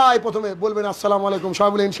সবাই প্রথমে বলবেন আসসালামু আলাইকুম,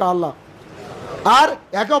 সবাই বলে ইনশাআল্লাহ। আর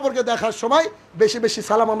একে অপরকে দেখার সময় বেশি বেশি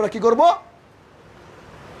সালাম আমরা কি করব?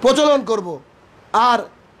 প্রচলন করব। আর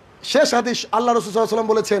শেষ হাদিস, আল্লাহ রাসূল সাল্লাল্লাহু আলাইহি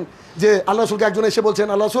ওয়াসাল্লাম বলেছেন যে আল্লাহ রাসূলকে একজন এসে বলছেন,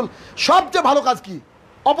 আল্লাহ রাসূল সবচেয়ে ভালো কাজ কি?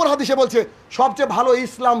 অপর হাদিসে বলছে সবচেয়ে ভালো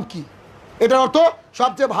ইসলাম কি? এটার অর্থ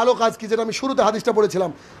সবচেয়ে ভালো কাজ কি, যেটা আমি শুরুতে হাদিসটা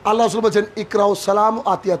পড়েছিলাম। আল্লাহ রাসূল বলছেন ইকরাউ সালাম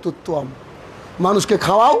আতিয়াতুত তুয়াম, মানুষকে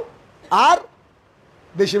খাওয়াও আর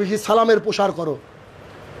বেশি বেশি সালামের প্রসার করো।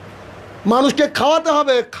 মানুষকে খাওয়াতে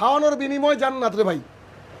হবে, খাওয়ানোর বিনিময় জান্নাত রে ভাই।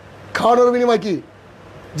 খাওয়ানোর বিনিময় কি?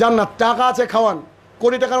 জান্নাত। টাকা আছে খাওয়ান,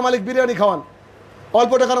 কোটি টাকার মালিক বিরিয়ানি খাওয়ান,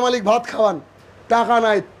 অল্প টাকার মালিক ভাত খাওয়ান, টাকা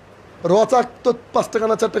নাই রচা তো 5 টাকা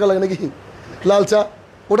না 4 টাকা লাগে নাকি লাল চা,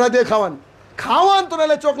 ওটা দিয়ে খাওয়ান। খাওয়ান তো,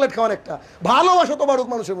 নাহলে চকলেট খাওয়ান একটা, ভালোবাসা তো বাড়ুক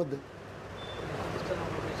মানুষের মধ্যে।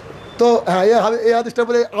 তো হ্যাঁ, এই হাদিসটা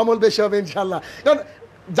বলে আমল বেশি হবে ইনশাল্লাহ, কারণ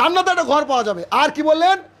জান্নাতে একটা ঘর পাওয়া যাবে। আর কি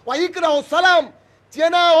বললেন? ওয়া ইকরা ও সালাম,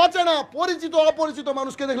 চেনা অচেনা, পরিচিত অপরিচিত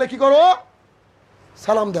মানুষকে দেখলে কি করো?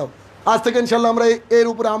 সালাম দাও। আজ থেকে ইনশাল্লাহ আমরা এর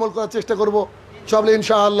উপরে আমল করার চেষ্টা করবো সবলে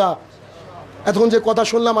ইনশাআল্লাহ। এতক্ষণ যে কথা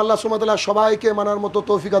শুনলাম, আল্লাহ সুবহানাহু ওয়া তাআলা সবাইকে মানার মতো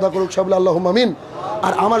তৌফিক আদা করুক সবলে আল্লাহুম্মা আমিন।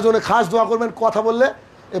 আর আমার জন্য খাস দোয়া করবেন, কথা বললে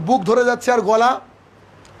বুক ধরে যাচ্ছে আর গলা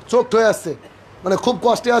চোখ হয়ে আসছে, মানে খুব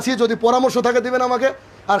কষ্টে আছি। যদি পরামর্শ থাকে দিবেন আমাকে,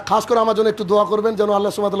 আর খাস করে আমার জন্য একটু দোয়া করবেন যেন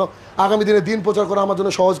আল্লাহ সুবহানাহু ওয়া তাআলা আগামী দিনে দিন প্রচার করা আমার জন্য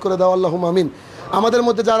সহজ করে দাও, আল্লাহুম্মা আমিন। আমাদের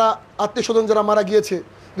মধ্যে যারা আত্মীয় স্বজন যারা মারা গিয়েছে,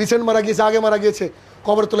 রিসেন্ট মারা গিয়েছে, আগে মারা গিয়েছে,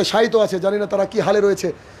 কবর তলে শায়িত আছে, জানি না তারা কি হালে রয়েছে,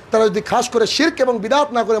 তারা যদি খাস করে শিরক এবং বিদআত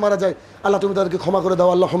না করে মারা যায়, আল্লাহ তুমি তাদেরকে ক্ষমা করে দাও,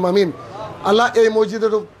 আল্লাহুম্মা আমিন। আল্লাহ এই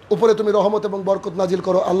মসজিদের উপরে তুমি রহমত এবং বরকত নাজিল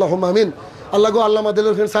করো, আল্লাহুম্মা আমিন। আল্লাহ গো, আল্লামা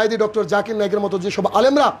দেলোয়ার হোসেন সাঈদী, ডক্টর জাকির নায়েকের মতো যেসব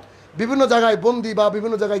আলেমরা বিভিন্ন জায়গায় বন্দি বা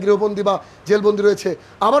বিভিন্ন জায়গায় গৃহবন্দী বা জেলবন্দি রয়েছে,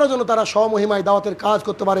 আবারও যেন তারা স্বমহিমায় দাওয়াতের কাজ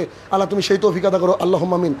করতে পারে, আল্লাহ তুমি সেই তৌফিক আদা করো,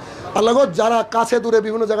 আল্লাহুম্মা আমিন। আল্লাহ গো, যারা কাছে দূরে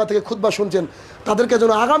বিভিন্ন জায়গা থেকে খুতবা শুনছেন, তাদেরকে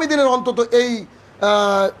যেন আগামী দিনের অন্তত এই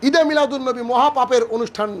ঈদে মিলাদুন নবী মহাপাপের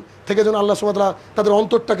অনুষ্ঠান থেকে যেন আল্লাহ সুবহানাহু ওয়া তাআলা তাদের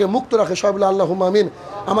অন্তরটাকে মুক্ত রাখে, সবাই বলে আল্লাহুম্মা আমিন।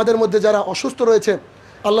 আমাদের মধ্যে যারা অসুস্থ রয়েছে,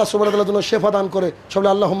 আল্লাহ সুবহানাহু ওয়া তাআলা যেন শেফা দান করে, সবাই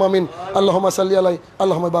বলে আল্লাহুম্মা আমিন। আল্লাহুম্মা সাল্লি আলাই,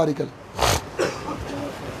 আল্লাহুম্মা বারিক আলাই।